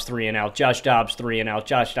Josh Dobbs 3 and out, Josh Dobbs 3 and out,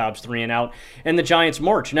 Josh Dobbs 3 and out, and the Giants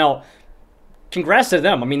march. Now, congrats to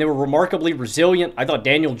them. I mean, they were remarkably resilient. I thought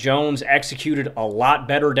Daniel Jones executed a lot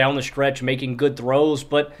better down the stretch, making good throws.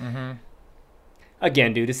 But,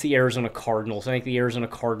 again, dude, it's the Arizona Cardinals. I think the Arizona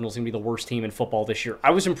Cardinals are going to be the worst team in football this year.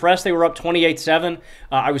 I was impressed. They were up 28-7.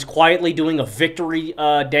 I was quietly doing a victory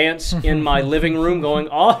dance in my living room going,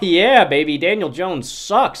 oh, yeah, baby, Daniel Jones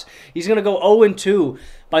sucks. He's going to go 0-2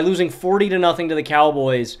 by losing 40-0 to the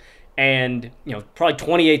Cowboys and, probably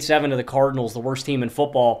 28-7 to the Cardinals, the worst team in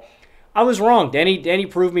football. I was wrong. Danny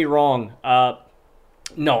proved me wrong.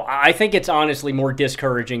 No, I think it's honestly more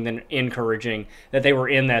discouraging than encouraging that they were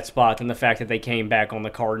in that spot than the fact that they came back on the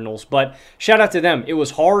Cardinals. But shout out to them. It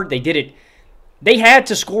was hard. They did it. They had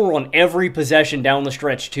to score on every possession down the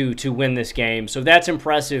stretch to win this game. So that's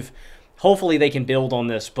impressive. Hopefully they can build on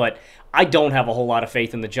this. But I don't have a whole lot of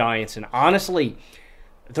faith in the Giants. And honestly,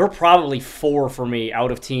 they're probably 4 for me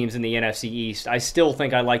out of teams in the NFC East. I still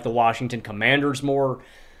think I like the Washington Commanders more.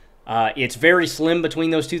 It's very slim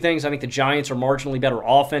between those two things. I think the Giants are marginally better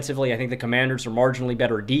offensively. I think the Commanders are marginally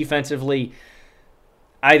better defensively.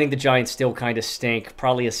 I think the Giants still kind of stink.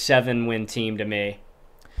 Probably a 7-win team to me.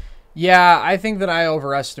 Yeah, I think that I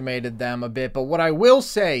overestimated them a bit. But what I will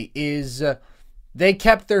say is they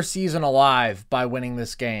kept their season alive by winning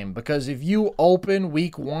this game, because if you open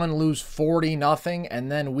week 1, lose 40-0,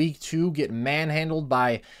 and then week 2 get manhandled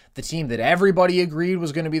by the team that everybody agreed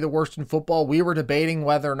was going to be the worst in football, we were debating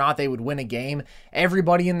whether or not they would win a game.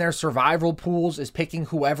 Everybody in their survival pools is picking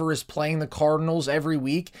whoever is playing the Cardinals every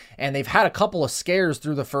week, and they've had a couple of scares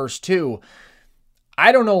through the first 2.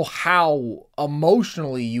 I don't know how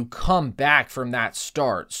emotionally you come back from that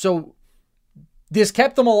start. So this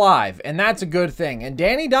kept them alive, and that's a good thing. And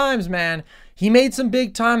Danny Dimes, man, he made some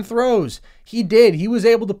big-time throws. He did. He was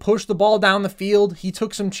able to push the ball down the field. He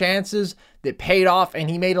took some chances that paid off, and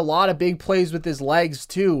he made a lot of big plays with his legs,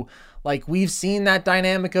 too. Like, we've seen that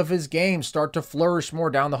dynamic of his game start to flourish more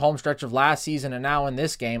down the home stretch of last season and now in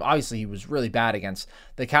this game. Obviously, he was really bad against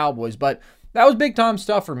the Cowboys, but that was big-time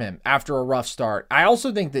stuff from him after a rough start. I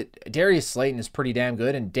also think that Darius Slayton is pretty damn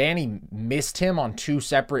good, and Danny missed him on 2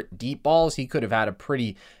 separate deep balls. He could have had a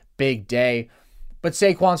pretty big day. But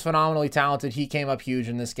Saquon's phenomenally talented. He came up huge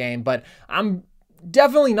in this game. But I'm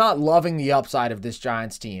definitely not loving the upside of this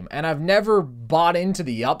Giants team, and I've never bought into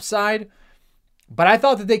the upside. But I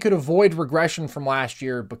thought that they could avoid regression from last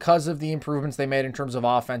year because of the improvements they made in terms of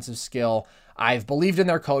offensive skill. I've believed in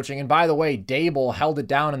their coaching. And by the way, Dable held it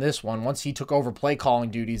down in this one. Once he took over play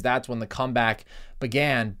calling duties, that's when the comeback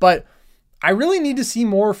began. But I really need to see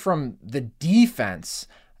more from the defense.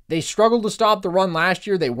 They struggled to stop the run last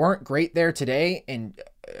year. They weren't great there today. And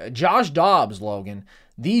Josh Dobbs, Logan,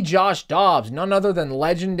 the Josh Dobbs, none other than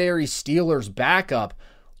legendary Steelers backup,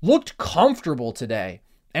 looked comfortable today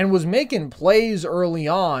and was making plays early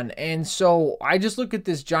on. And so I just look at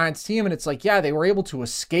this Giants team and it's like, yeah, they were able to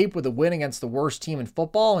escape with a win against the worst team in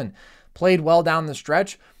football and played well down the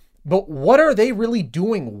stretch. But what are they really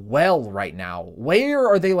doing well right now? Where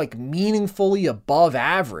are they like meaningfully above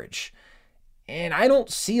average? And I don't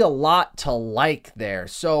see a lot to like there.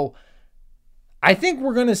 So I think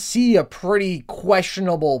we're going to see a pretty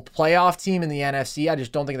questionable playoff team in the NFC. I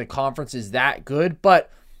just don't think the conference is that good. But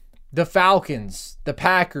the Falcons, the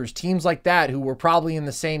Packers, teams like that who were probably in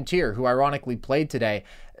the same tier, who ironically played today,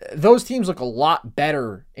 those teams look a lot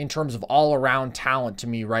better in terms of all-around talent to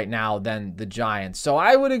me right now than the Giants. So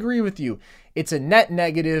I would agree with you. It's a net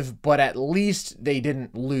negative, but at least they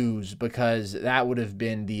didn't lose, because that would have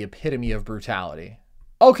been the epitome of brutality.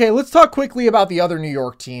 Okay, let's talk quickly about the other New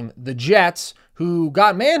York team, the Jets, who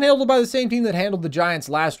got manhandled by the same team that handled the Giants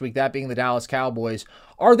last week, that being the Dallas Cowboys.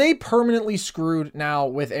 Are they permanently screwed now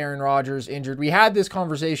with Aaron Rodgers injured? We had this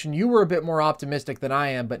conversation. You were a bit more optimistic than I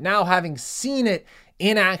am, but now having seen it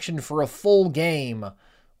in action for a full game,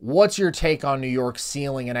 what's your take on New York's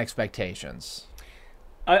ceiling and expectations?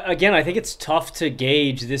 Again, I think it's tough to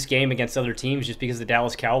gauge this game against other teams just because the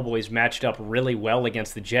Dallas Cowboys matched up really well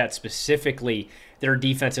against the Jets, specifically their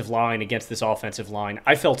defensive line against this offensive line.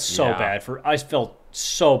 I felt so bad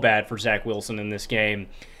for Zach Wilson in this game.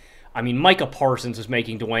 I mean, Micah Parsons was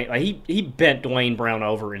making Dwayne, like he bent Dwayne Brown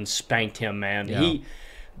over and spanked him, man. Yeah.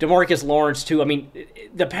 DeMarcus Lawrence too. I mean,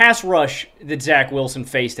 the pass rush that Zach Wilson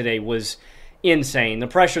faced today was insane. The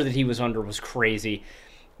pressure that he was under was crazy.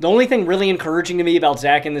 The only thing really encouraging to me about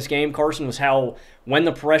Zach in this game, Carson, was how when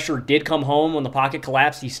the pressure did come home, when the pocket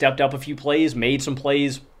collapsed, he stepped up a few plays, made some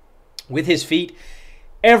plays with his feet.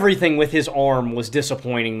 Everything with his arm was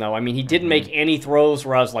disappointing, though. I mean, he didn't make any throws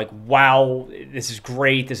where I was like, wow, this is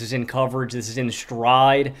great, this is in coverage, this is in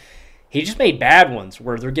stride. He just made bad ones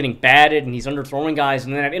where they're getting batted and he's underthrowing guys,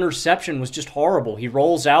 and then that interception was just horrible. He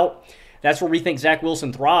rolls out. That's where we think Zach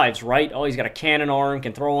Wilson thrives, right? Oh, he's got a cannon arm,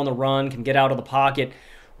 can throw on the run, can get out of the pocket.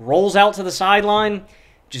 Rolls out to the sideline,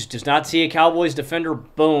 just does not see a Cowboys defender,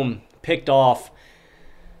 boom, picked off.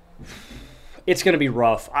 It's going to be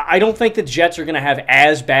rough. I don't think the Jets are going to have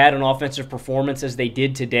as bad an offensive performance as they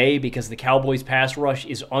did today because the Cowboys' pass rush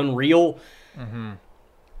is unreal. Mm-hmm.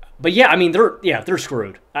 But yeah, I mean, they're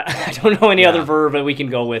screwed. I don't know any other verb that we can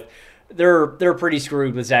go with. They're pretty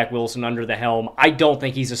screwed with Zach Wilson under the helm. I don't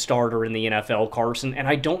think he's a starter in the NFL, Carson, and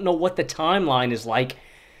I don't know what the timeline is like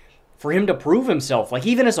for him to prove himself. Like,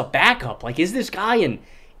 even as a backup, like, is this guy an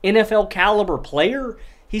NFL caliber player?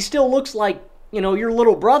 He still looks like, your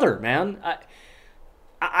little brother, man.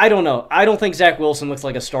 I don't know. I don't think Zach Wilson looks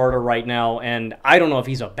like a starter right now, and I don't know if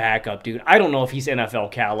he's a backup, dude. I don't know if he's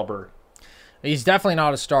NFL caliber. He's definitely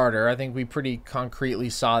not a starter. I think we pretty concretely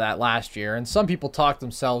saw that last year, and some people talked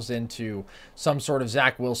themselves into some sort of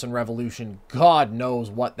Zach Wilson revolution. God knows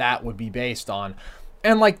what that would be based on.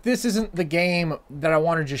 And, this isn't the game that I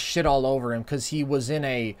want to just shit all over him because he was in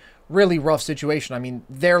a really rough situation. I mean,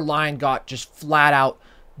 their line got just flat out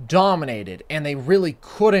dominated, and they really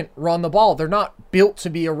couldn't run the ball. They're not built to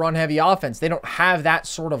be a run-heavy offense. They don't have that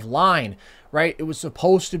sort of line. right? It was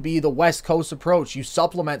supposed to be the West Coast approach. You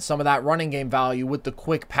supplement some of that running game value with the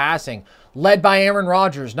quick passing, led by Aaron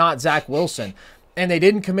Rodgers, not Zach Wilson. And they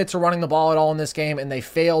didn't commit to running the ball at all in this game, and they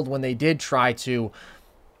failed when they did try to.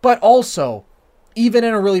 But also, even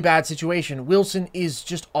in a really bad situation, Wilson is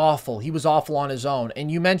just awful. He was awful on his own.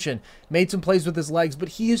 And you mentioned, made some plays with his legs, but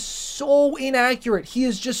he is so inaccurate. He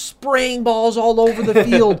is just spraying balls all over the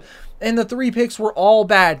field. And the 3 picks were all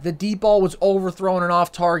bad. The deep ball was overthrown and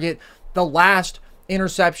off target. The last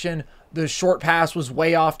interception, the short pass was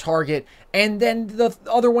way off target. And then the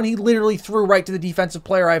other one, he literally threw right to the defensive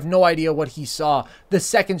player. I have no idea what he saw. The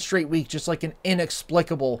second straight week, just like an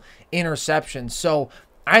inexplicable interception. So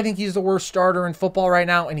I think he's the worst starter in football right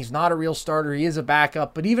now, and he's not a real starter. He is a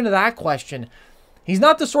backup. But even to that question, he's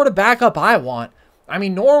not the sort of backup I want. I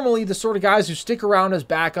mean, normally the sort of guys who stick around as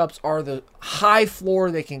backups are the high floor.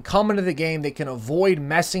 They can come into the game. They can avoid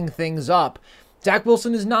messing things up. Zach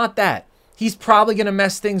Wilson is not that. He's probably going to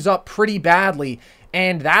mess things up pretty badly,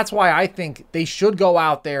 and that's why I think they should go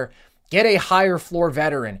out there, get a higher floor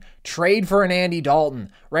veteran, trade for an Andy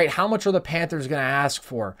Dalton, right? How much are the Panthers going to ask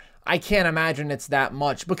for? I can't imagine it's that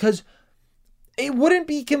much, because it wouldn't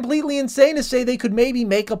be completely insane to say they could maybe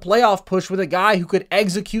make a playoff push with a guy who could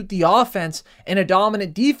execute the offense and a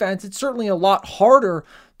dominant defense. It's certainly a lot harder,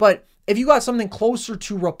 but if you got something closer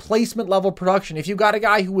to replacement level production, if you got a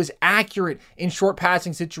guy who was accurate in short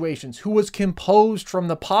passing situations, who was composed from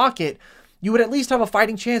the pocket, you would at least have a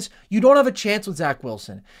fighting chance. You don't have a chance with Zach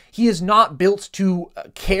Wilson. He is not built to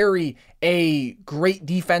carry a great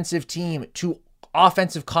defensive team to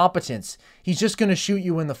offensive competence. He's just going to shoot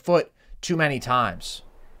you in the foot too many times.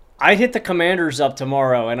 I'd hit the Commanders up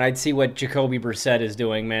tomorrow, and I'd see what Jacoby Brissett is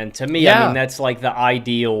doing, man. To me, I mean, that's like the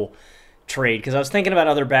ideal trade, because I was thinking about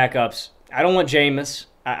other backups. I don't want Jameis.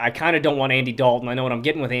 I kind of don't want Andy Dalton. I know what I'm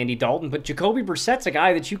getting with Andy Dalton, but Jacoby Brissett's a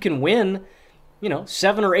guy that you can win,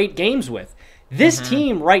 7 or 8 games with. This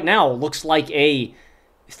team right now looks like a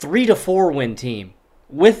 3 to 4 win team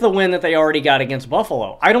with the win that they already got against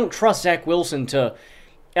Buffalo. I don't trust Zach Wilson to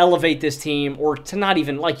elevate this team, or to not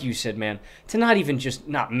even, like you said, man, to not even just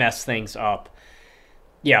not mess things up.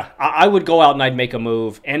 Yeah, I would go out and I'd make a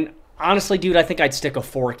move. And honestly, dude, I think I'd stick a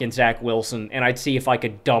fork in Zach Wilson, and I'd see if I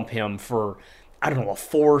could dump him for, I don't know, a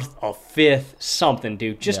 4th, a 5th, something,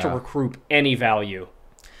 dude, just to recruit any value.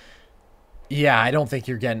 Yeah, I don't think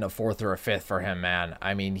you're getting a 4th or a 5th for him, man.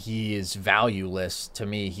 I mean, he is valueless to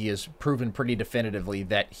me. He has proven pretty definitively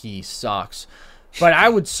that he sucks. But I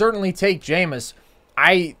would certainly take Jameis.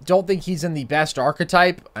 I don't think he's in the best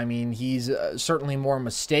archetype. I mean, he's certainly more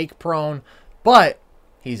mistake-prone, but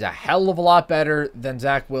he's a hell of a lot better than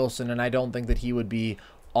Zach Wilson, and I don't think that he would be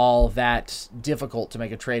all that difficult to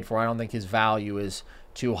make a trade for. I don't think his value is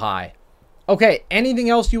too high. Okay, anything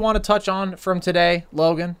else you want to touch on from today,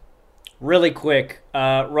 Logan? Really quick,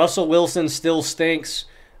 Russell Wilson still stinks.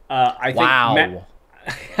 I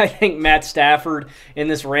think Matt Stafford in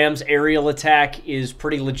this Rams aerial attack is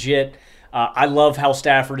pretty legit. I love how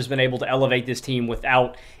Stafford has been able to elevate this team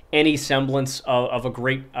without any semblance of a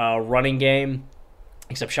great running game,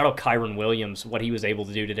 except shout out Kyron Williams, what he was able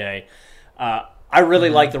to do today. I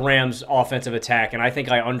really like the Rams' offensive attack, and I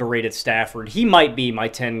think I underrated Stafford. He might be my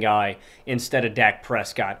 10 guy instead of Dak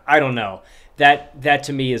Prescott. I don't know. That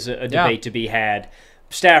to me is a debate to be had.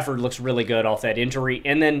 Stafford looks really good off that injury.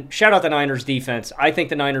 And then shout out the Niners defense. I think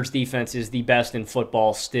the Niners defense is the best in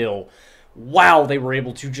football still. Wow, they were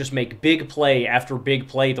able to just make big play after big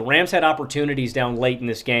play. The Rams had opportunities down late in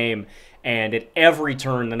this game, and at every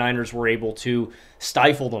turn the Niners were able to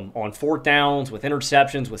stifle them on 4th downs, with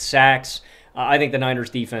interceptions, with sacks. I think the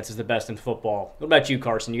Niners defense is the best in football. What about you,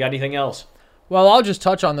 Carson? You got anything else? Well, I'll just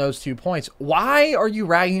touch on those 2 points. Why are you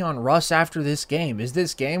ragging on Russ after this game? Is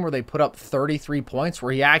this game where they put up 33 points,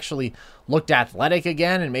 where he actually looked athletic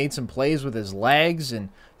again and made some plays with his legs and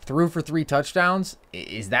threw for 3 touchdowns?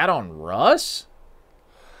 Is that on Russ?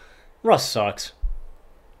 Russ sucks.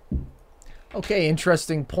 Okay,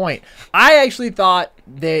 interesting point. I actually thought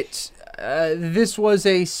that this was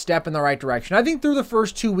a step in the right direction. I think through the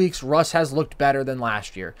first 2 weeks, Russ has looked better than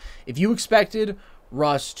last year. If you expected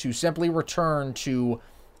Russ to simply return to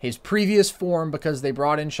his previous form because they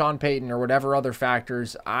brought in Sean Payton or whatever other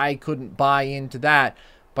factors, I couldn't buy into that.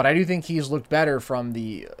 But I do think he's looked better from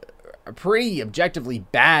the pretty objectively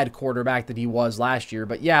bad quarterback that he was last year.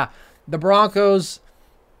 But yeah, the Broncos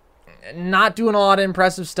not doing a lot of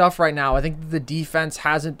impressive stuff right now. I think the defense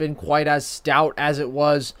hasn't been quite as stout as it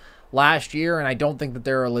was last year, and I don't think that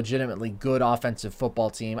they're a legitimately good offensive football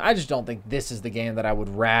team. I just don't think this is the game that I would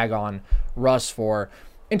rag on Russ for.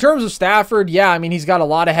 In terms of Stafford, yeah, I mean, he's got a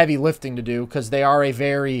lot of heavy lifting to do because they are a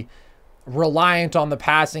very reliant on the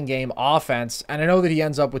passing game offense. And I know that he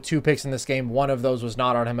ends up with 2 picks in this game. One of those was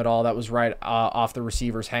not on him at all. That was right off the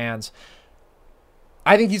receiver's hands.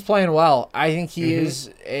 I think he's playing well. I think he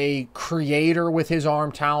is a creator with his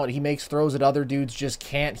arm talent. He makes throws that other dudes just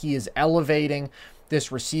can't. He is elevating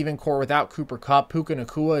this receiving core without Cooper Kupp. Puka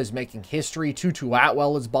Nacua is making history. Tutu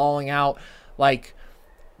Atwell is balling out. Like,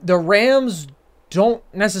 the Rams don't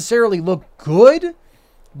necessarily look good,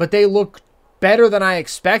 but they look better than I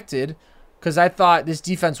expected, because I thought this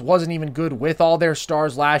defense wasn't even good with all their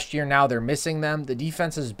stars last year. Now they're missing them. The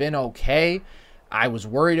defense has been okay. I was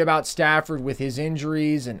worried about Stafford with his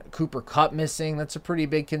injuries and Cooper Kupp missing. That's a pretty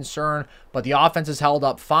big concern, but the offense has held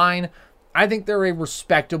up fine. I think they're a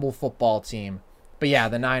respectable football team. But yeah,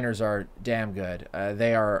 the Niners are damn good.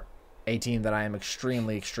 They are a team that I am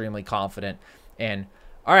extremely, extremely confident in.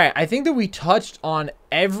 All right, I think that we touched on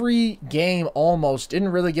every game almost. Didn't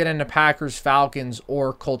really get into Packers, Falcons,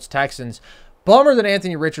 or Colts, Texans. Bummer that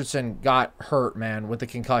Anthony Richardson got hurt, man, with the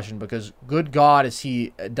concussion, because good God is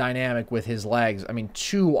he dynamic with his legs. I mean,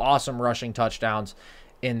 2 awesome rushing touchdowns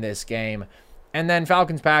in this game. And then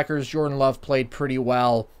Falcons, Packers, Jordan Love played pretty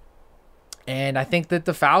well. And I think that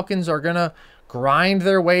the Falcons are going to grind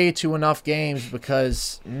their way to enough games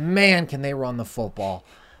because, man, can they run the football.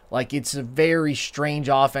 Like, it's a very strange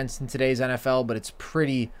offense in today's NFL, but it's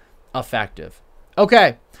pretty effective.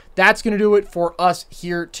 Okay, that's going to do it for us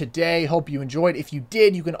here today. Hope you enjoyed. If you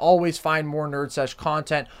did, you can always find more Nerd Sesh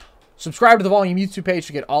content. Subscribe to the Volume YouTube page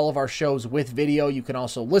to get all of our shows with video. You can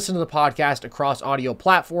also listen to the podcast across audio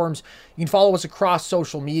platforms. You can follow us across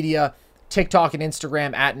social media, TikTok and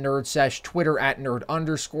Instagram at NerdSesh, Twitter at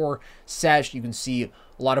Nerd_Sesh. You can see a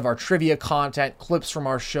lot of our trivia content, clips from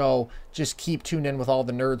our show. Just keep tuned in with all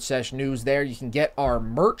the Nerd Sesh news there. You can get our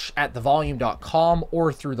merch at thevolume.com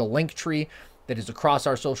or through the link tree that is across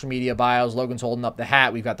our social media bios. Logan's holding up the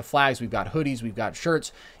hat. We've got the flags. We've got hoodies. We've got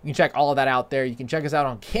shirts. You can check all of that out there. You can check us out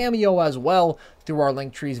on Cameo as well through our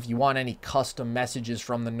link trees if you want any custom messages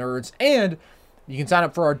from the nerds. And you can sign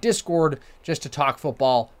up for our Discord just to talk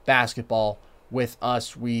football, basketball with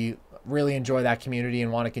us. We really enjoy that community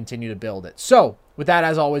and want to continue to build it. So, with that,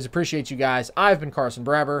 as always, appreciate you guys. I've been Carson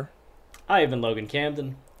Breber. I have been Logan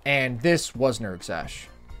Camden. And this was Nerd Sesh.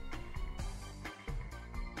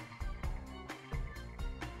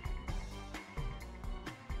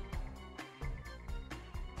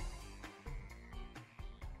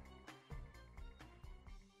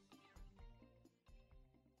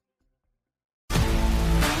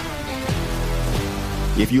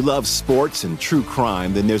 If you love sports and true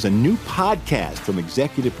crime, then there's a new podcast from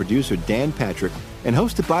executive producer Dan Patrick and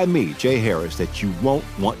hosted by me, Jay Harris, that you won't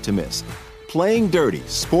want to miss. Playing Dirty: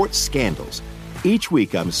 Sports Scandals. Each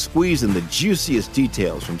week, I'm squeezing the juiciest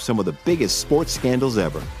details from some of the biggest sports scandals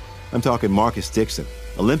ever. I'm talking Marcus Dixon,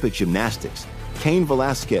 Olympic gymnastics, Cain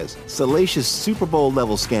Velasquez, salacious Super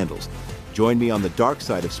Bowl-level scandals. Join me on the dark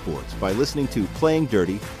side of sports by listening to Playing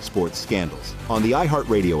Dirty: Sports Scandals on the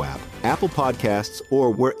iHeartRadio app, Apple Podcasts,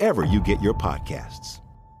 or wherever you get your podcasts.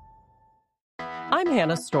 I'm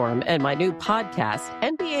Hannah Storm, and my new podcast,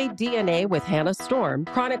 NBA DNA with Hannah Storm,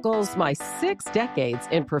 chronicles my 6 decades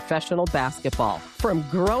in professional basketball. From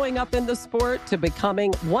growing up in the sport to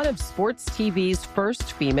becoming one of sports TV's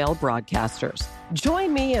first female broadcasters.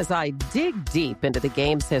 Join me as I dig deep into the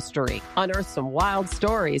game's history, unearth some wild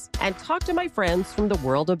stories, and talk to my friends from the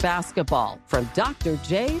world of basketball, from Dr.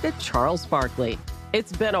 J to Charles Barkley.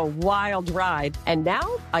 It's been a wild ride, and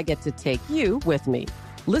now I get to take you with me.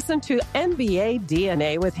 Listen to NBA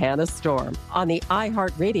DNA with Hannah Storm on the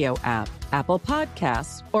iHeartRadio app, Apple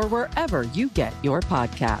Podcasts, or wherever you get your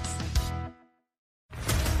podcasts.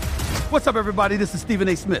 What's up, everybody? This is Stephen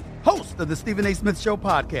A. Smith, host of the Stephen A. Smith Show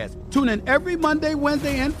podcast. Tune in every Monday,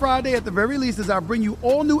 Wednesday, and Friday at the very least as I bring you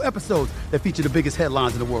all new episodes that feature the biggest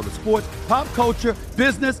headlines in the world of sports, pop culture,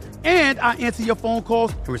 business, and I answer your phone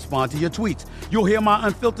calls and respond to your tweets. You'll hear my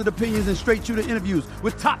unfiltered opinions and straight-shooter interviews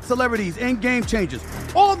with top celebrities and game changers.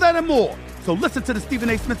 All that and more. So listen to the Stephen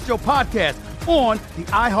A. Smith Show podcast on the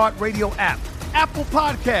iHeartRadio app, Apple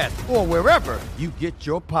Podcasts, or wherever you get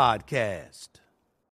your podcasts.